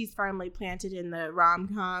seems like she's firmly planted in the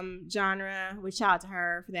rom-com genre, which shout out to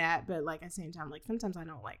her for that. But like at the same time, like sometimes I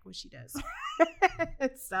don't like what she does.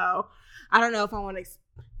 So I don't know if I want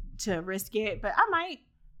to risk it, but I might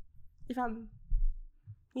if I'm,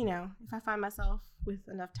 if I find myself with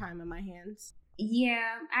enough time in my hands.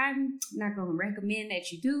 Yeah, I'm not going to recommend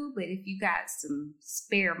that you do, but if you got some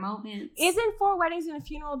spare moments. Isn't 4 Weddings and a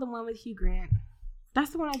Funeral the one with Hugh Grant?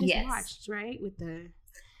 That's the one I just watched, right? With the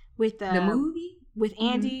movie? With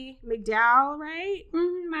Andy McDowell, right?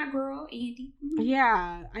 My girl, Andy.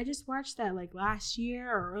 Yeah, I just watched that like last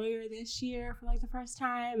year or earlier this year for like the first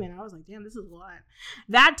time, and I was like, damn, this is a lot.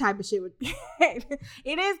 That type of shit would be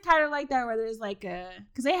it is kind of like that where there's like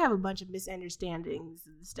because they have a bunch of misunderstandings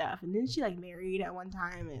and stuff, and then she like married at one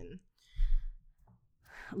time, and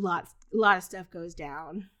a lot of stuff goes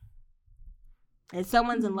down, and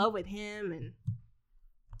someone's in love with him, and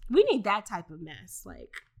we need that type of mess,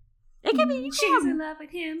 like. It could be she's in love with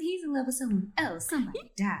him. He's in love with someone else.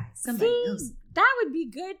 Somebody dies. Somebody else. That would be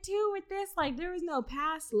good too with this. Like there was no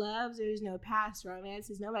past loves. There was no past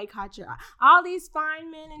romances. Nobody caught your eye. All these fine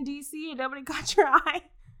men in DC and nobody caught your eye.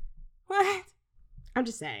 What? I'm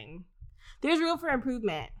just saying. There's room for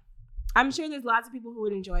improvement. I'm sure there's lots of people who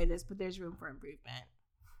would enjoy this, but there's room for improvement.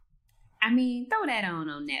 I mean, throw that on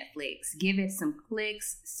Netflix. Give it some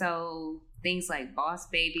clicks so things like Boss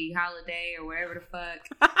Baby Holiday or wherever the fuck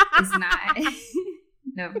is not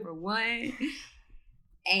number 1.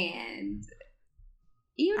 And,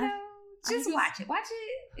 just watch it. Watch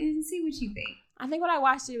it and see what you think. I think when I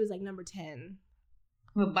watched it was like number 10.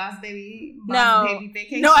 With Boss Baby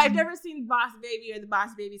Vacation? No, I've never seen Boss Baby or the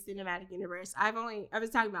Boss Baby Cinematic Universe. I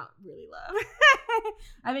was talking about Really Love.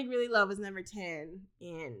 I think Really Love was number 10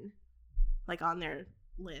 in... like on their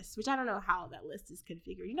list, which I don't know how that list is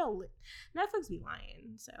configured. Netflix be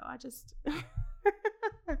lying, so I just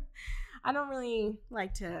I don't really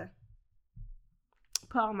like to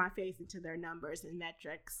put all my face into their numbers and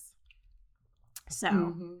metrics.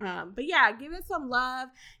 So, but yeah, give it some love.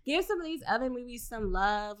 Give some of these other movies some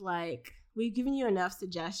love. Like we've given you enough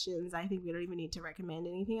suggestions. I think we don't even need to recommend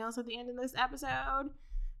anything else at the end of this episode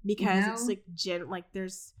because it's like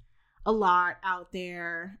there's a lot out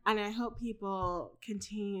there, and I hope people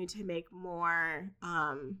continue to make more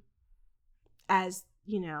as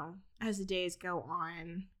the days go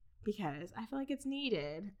on, because I feel like it's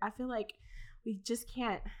needed. I feel like we just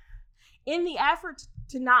can't. in the effort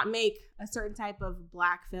to not make a certain type of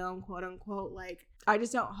black film, quote unquote, like I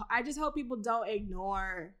just hope people don't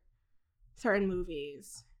ignore certain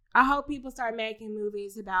movies. I hope people start making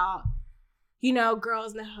movies about, you know,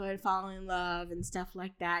 girls in the hood falling in love and stuff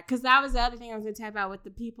like that. Because that was the other thing I was going to talk about with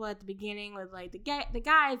the people at the beginning, with like the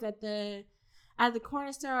guys at the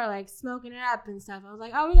corner store, like smoking it up and stuff. I was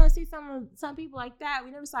like, oh, we're going to see some people like that.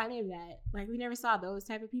 We never saw any of that. Like, we never saw those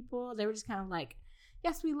type of people. They were just kind of like,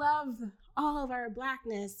 yes, we love all of our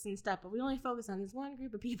blackness and stuff, but we only focus on this one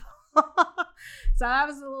group of people. So that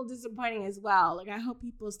was a little disappointing as well. Like, I hope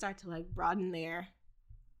people start to like broaden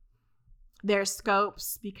their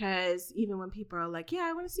scopes, because even when people are like, yeah,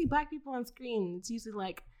 I want to see black people on screen, it's usually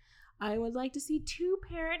like, I would like to see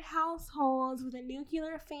 2-parent households with a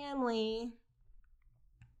nuclear family.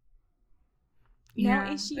 Yeah,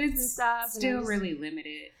 no issues and stuff. Still really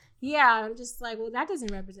limited. Yeah, I'm just like, well, that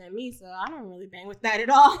doesn't represent me, so I don't really bang with that at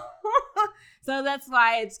all. So that's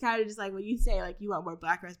why it's kind of just like when you say, like, you want more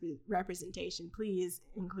black representation, please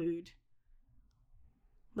include,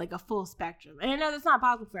 like, a full spectrum. And I know that's not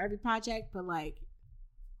possible for every project, but, like,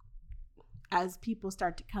 as people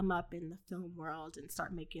start to come up in the film world and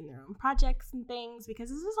start making their own projects and things, because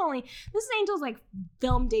this is Angel's, like,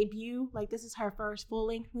 film debut. Like, this is her first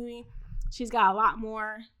full-length movie. She's got a lot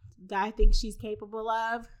more that I think she's capable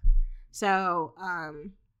of. So,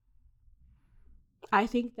 I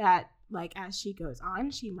think that, like, as she goes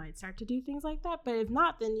on, she might start to do things like that. But if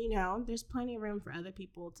not, then, you know, there's plenty of room for other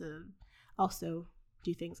people to also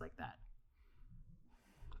do things like that.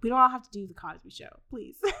 We don't all have to do the Cosby Show,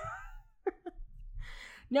 please.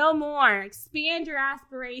 No more. Expand your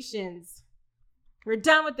aspirations. We're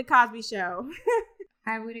done with the Cosby Show.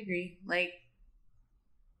 I would agree. Like,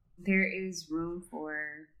 there is room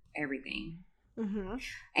for everything. Mm-hmm.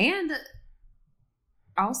 And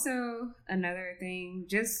also, another thing,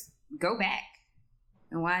 just go back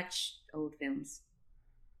and watch old films.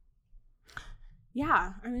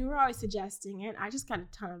 Yeah, I mean, we're always suggesting it. I just got a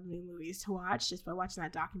ton of new movies to watch just by watching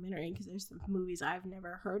that documentary, because there's some movies I've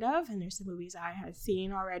never heard of, and there's some movies I have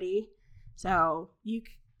seen already. So,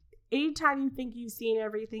 anytime you think you've seen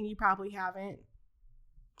everything, you probably haven't.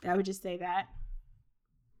 I would just say that.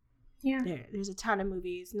 Yeah. There's a ton of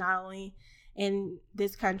movies, not only in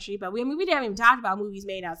this country, but we haven't even talked about movies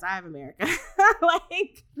made outside of America.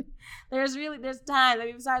 Like, there's tons. I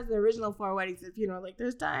mean, besides the original 4 Weddings and Funeral, like,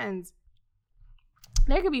 there's tons.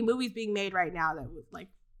 There could be movies being made right now that like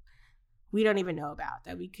we don't even know about,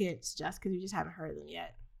 that we can't suggest because we just haven't heard of them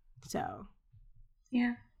yet. So,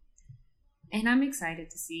 yeah. And I'm excited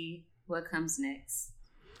to see what comes next.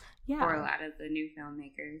 Yeah. For a lot of the new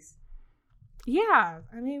filmmakers. Yeah,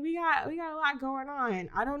 I mean, we got a lot going on.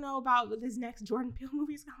 I don't know about what this next Jordan Peele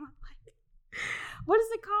movie's gonna look like. What is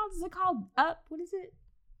it called? Is it called Up? What is it?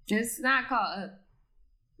 It's not called Up.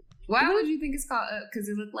 Why would you think it's called Up? Because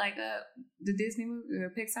it looked like the Disney movie or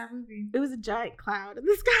Pixar movie. It was a giant cloud in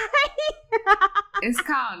the sky. It's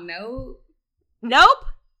called Nope. Nope?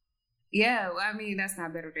 Yeah, well, I mean, that's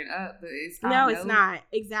not better than Up, but it's called No, Nope. It's not.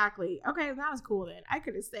 Exactly. Okay, that was cool then. I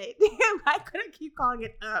could have stayed. I couldn't keep calling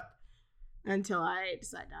it Up until I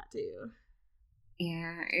decide not to.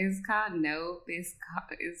 Yeah, it's called Nope. It's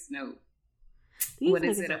Nope. What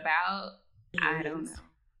is it about? Aliens. I don't know.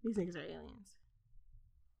 These niggas are aliens.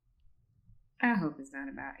 I hope it's not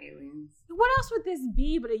about aliens. What else would this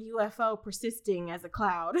be but a UFO persisting as a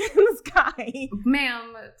cloud in the sky?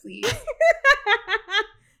 Ma'am, please.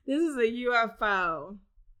 This is a UFO.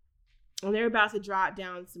 And they're about to drop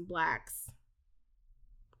down some blacks.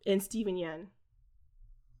 And Steven Yeun.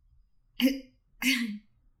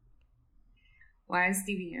 Why is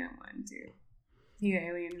Steven Yeun one too? He's an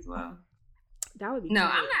alien as well. That would be no.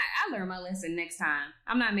 great. I'm not. I learned my lesson next time.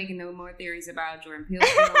 I'm not making no more theories about Jordan Peele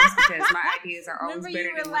films because my ideas are always better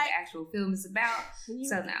than what the actual film is about.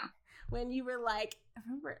 So now, when you were like,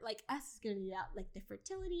 remember, like us is gonna be about like the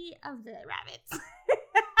fertility of the rabbits,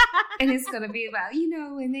 and it's gonna be about, you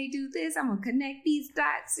know, when they do this, I'm gonna connect these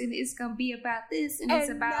dots, and it's gonna be about this, and it's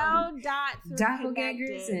about no dots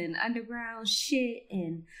doppelgangers and underground shit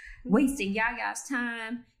and wasting Yaya's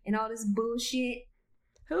time and all this bullshit.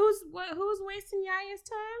 Who's wasting Yaya's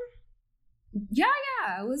time?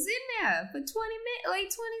 Yaya was in there for 20 minutes, like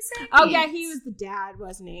 20 seconds. Oh yeah, he was the dad,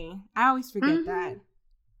 wasn't he? I always forget that.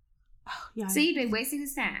 Oh, yeah. See, they wasted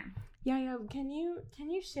his time. Yaya, can you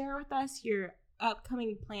share with us your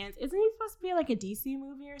upcoming plans? Isn't he supposed to be like a DC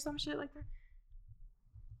movie or some shit like that?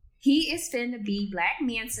 He is finna be Black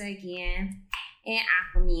Manta again and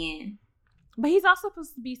Aquaman. But he's also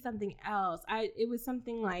supposed to be something else. It was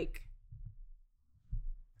something like,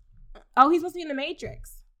 oh, he's supposed to be in The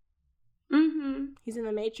Matrix. Mm-hmm. He's in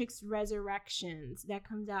The Matrix Resurrections. That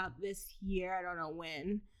comes out this year. I don't know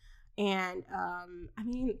when. And, I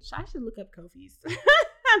mean, I should look up Kofi's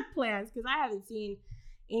plans because I haven't seen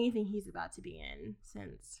anything he's about to be in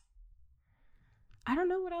since. I don't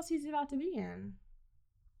know what else he's about to be in.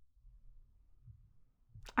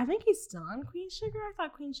 I think he's still on Queen Sugar. I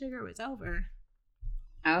thought Queen Sugar was over.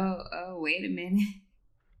 Oh, wait a minute.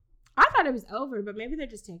 I thought it was over, but maybe they're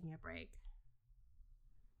just taking a break.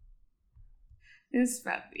 It's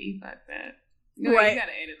funny about that. No, What? you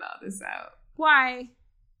gotta edit all this out. Why?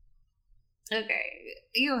 Okay,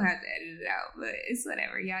 you don't have to edit it out, but it's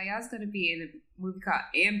whatever. Y'all's gonna be in a movie called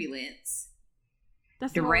Ambulance.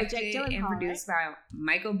 That's the one with Directed Jake Gyllenhaal, and produced by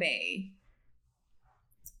Michael Bay.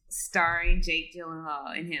 Starring Jake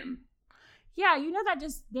Gyllenhaal and him. Yeah, you know that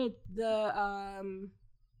just the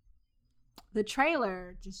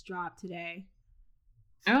trailer just dropped today.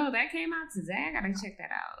 Oh, that came out today? I gotta check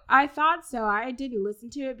that out. I thought so. I didn't listen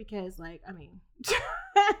to it because, like, I mean,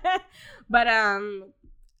 but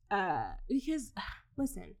because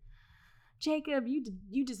listen, Jacob,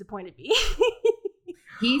 you disappointed me.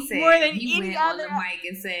 He said more than he any went other. on the mic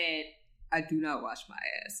and said, "I do not wash my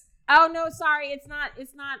ass." Oh no, sorry, it's not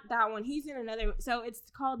that one. He's in another. So it's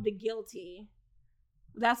called The Guilty.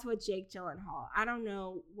 That's what Jake Gyllenhaal. I don't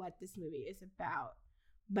know what this movie is about.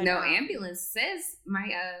 But no, Ambulance says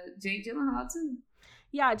my Jake Gyllenhaal too.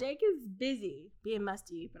 Yeah, Jake is busy being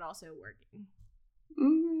musty, but also working.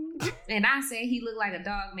 Mm-hmm. And I said he looked like a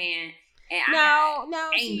dog man. And no,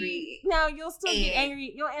 angry. No, you'll still get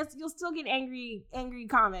angry. You'll still get angry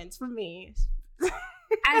comments from me.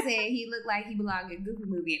 I said he looked like he belonged in a Goofy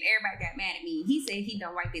movie, and everybody got mad at me. He said he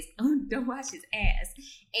don't wash his ass,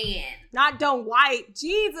 and not don't wipe.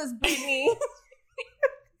 Jesus, Brittany.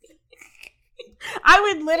 I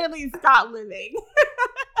would literally stop living.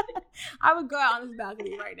 I would go out on this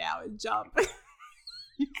balcony right now and jump.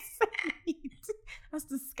 That's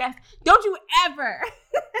disgusting. Don't you ever,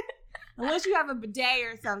 unless you have a bidet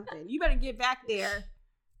or something, you better get back there.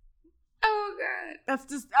 Oh God, that's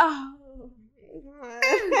just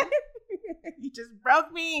you just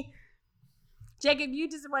broke me. Jacob, you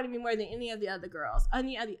disappointed me more than any of the other girls.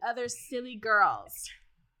 Any of the other silly girls.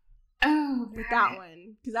 Oh, with that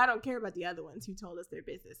one. Because I don't care about the other ones who told us their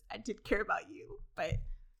business. I did care about you. But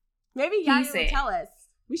maybe Yaya will tell us.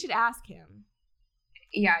 We should ask him.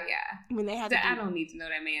 Yeah. When they had I don't need to know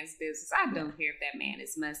that man's business. I don't care if that man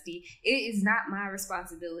is musty. It is not my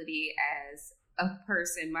responsibility as a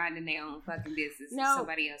person minding their own fucking business. No.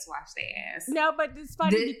 Somebody else wash their ass. No, but it's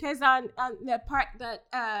funny because on that part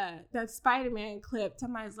that Spider-Man clip,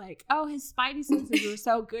 somebody's like, "Oh, his Spidey senses were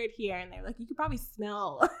so good here," and they're like, "You could probably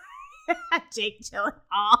smell Jake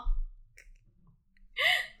Gyllenhaal."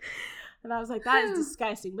 And I was like, "That is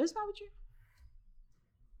disgusting," but it's probably true.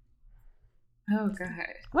 Oh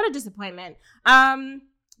God, what a disappointment.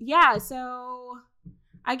 Yeah, so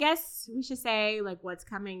I guess we should say like what's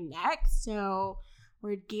coming next. So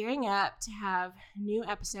we're gearing up to have new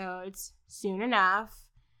episodes soon enough.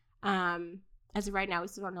 As of right now, we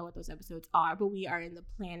still don't know what those episodes are, but we are in the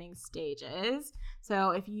planning stages.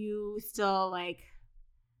 So if you still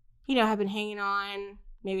have been hanging on,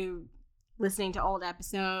 maybe listening to old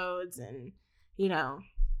episodes and,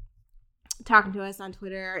 talking to us on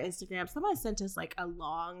Twitter, Instagram. Someone sent us a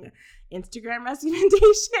long Instagram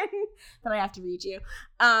recommendation that I have to read you.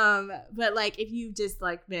 But if you've just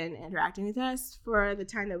been interacting with us for the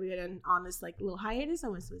time that we've been on this little hiatus, I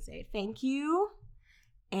want to say thank you.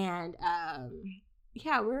 And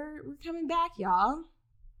yeah, we're coming back, y'all.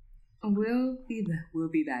 We'll be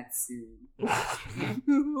back soon.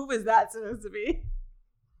 Who was that supposed to be?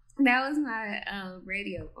 That was my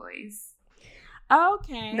radio voice.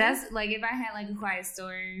 Okay. That's if I had a Quiet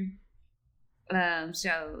Storm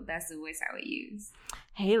show, that's the voice I would use.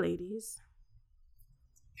 Hey, ladies.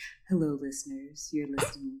 Hello, listeners. You're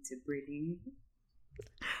listening to Brittany.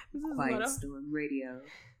 Quiet Storm Radio.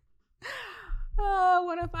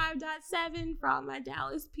 105.7 from my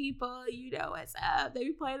Dallas people. You know what's up. They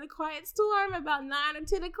be playing the Quiet Storm about 9 or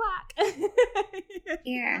 10 o'clock.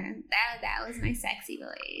 Yeah, that was my sexy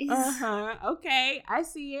voice. Okay, I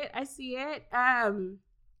see it. I'm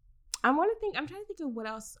trying to think of what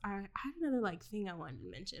else. I had another thing I wanted to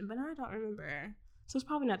mention, but I don't remember. So it's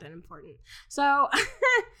probably not that important. So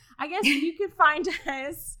I guess you can find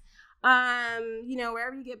us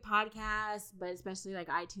wherever you get podcasts, but especially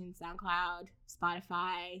iTunes, SoundCloud,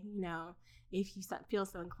 Spotify. If you feel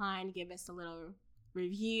so inclined, give us a little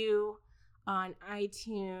review on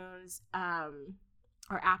iTunes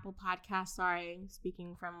or Apple Podcasts. Sorry,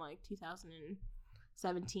 speaking from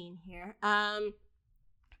 2017 here.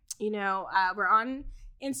 We're on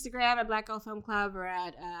Instagram at Black Girl Film Club.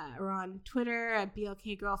 We're on Twitter at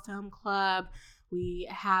BLK Girl Film Club. We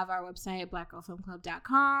have our website,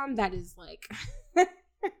 blackgirlfilmclub.com. That is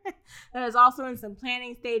that is also in some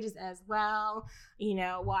planning stages as well.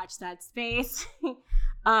 Watch that space.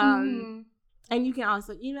 And you can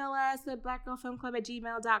also email us at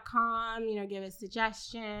blackgirlfilmclub@gmail.com. Give us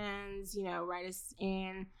suggestions, write us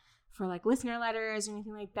in for listener letters or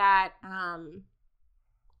anything like that.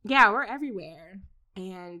 We're everywhere.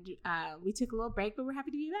 And we took a little break, but we're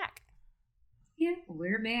happy to be back. Yeah,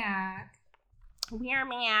 we're back. We're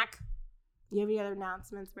back. Do you have any other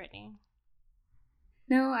announcements, Brittany?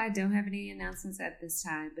 No, I don't have any announcements at this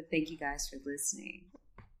time, but thank you guys for listening.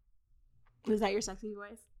 Was that your sexy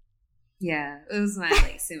voice? Yeah, it was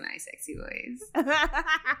my semi-sexy voice.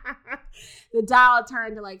 The dial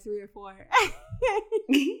turned to 3 or 4.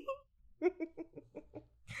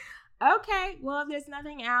 Okay, well, if there's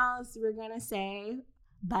nothing else, we're going to say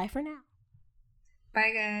bye for now.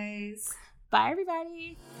 Bye, guys. Bye,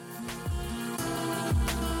 everybody.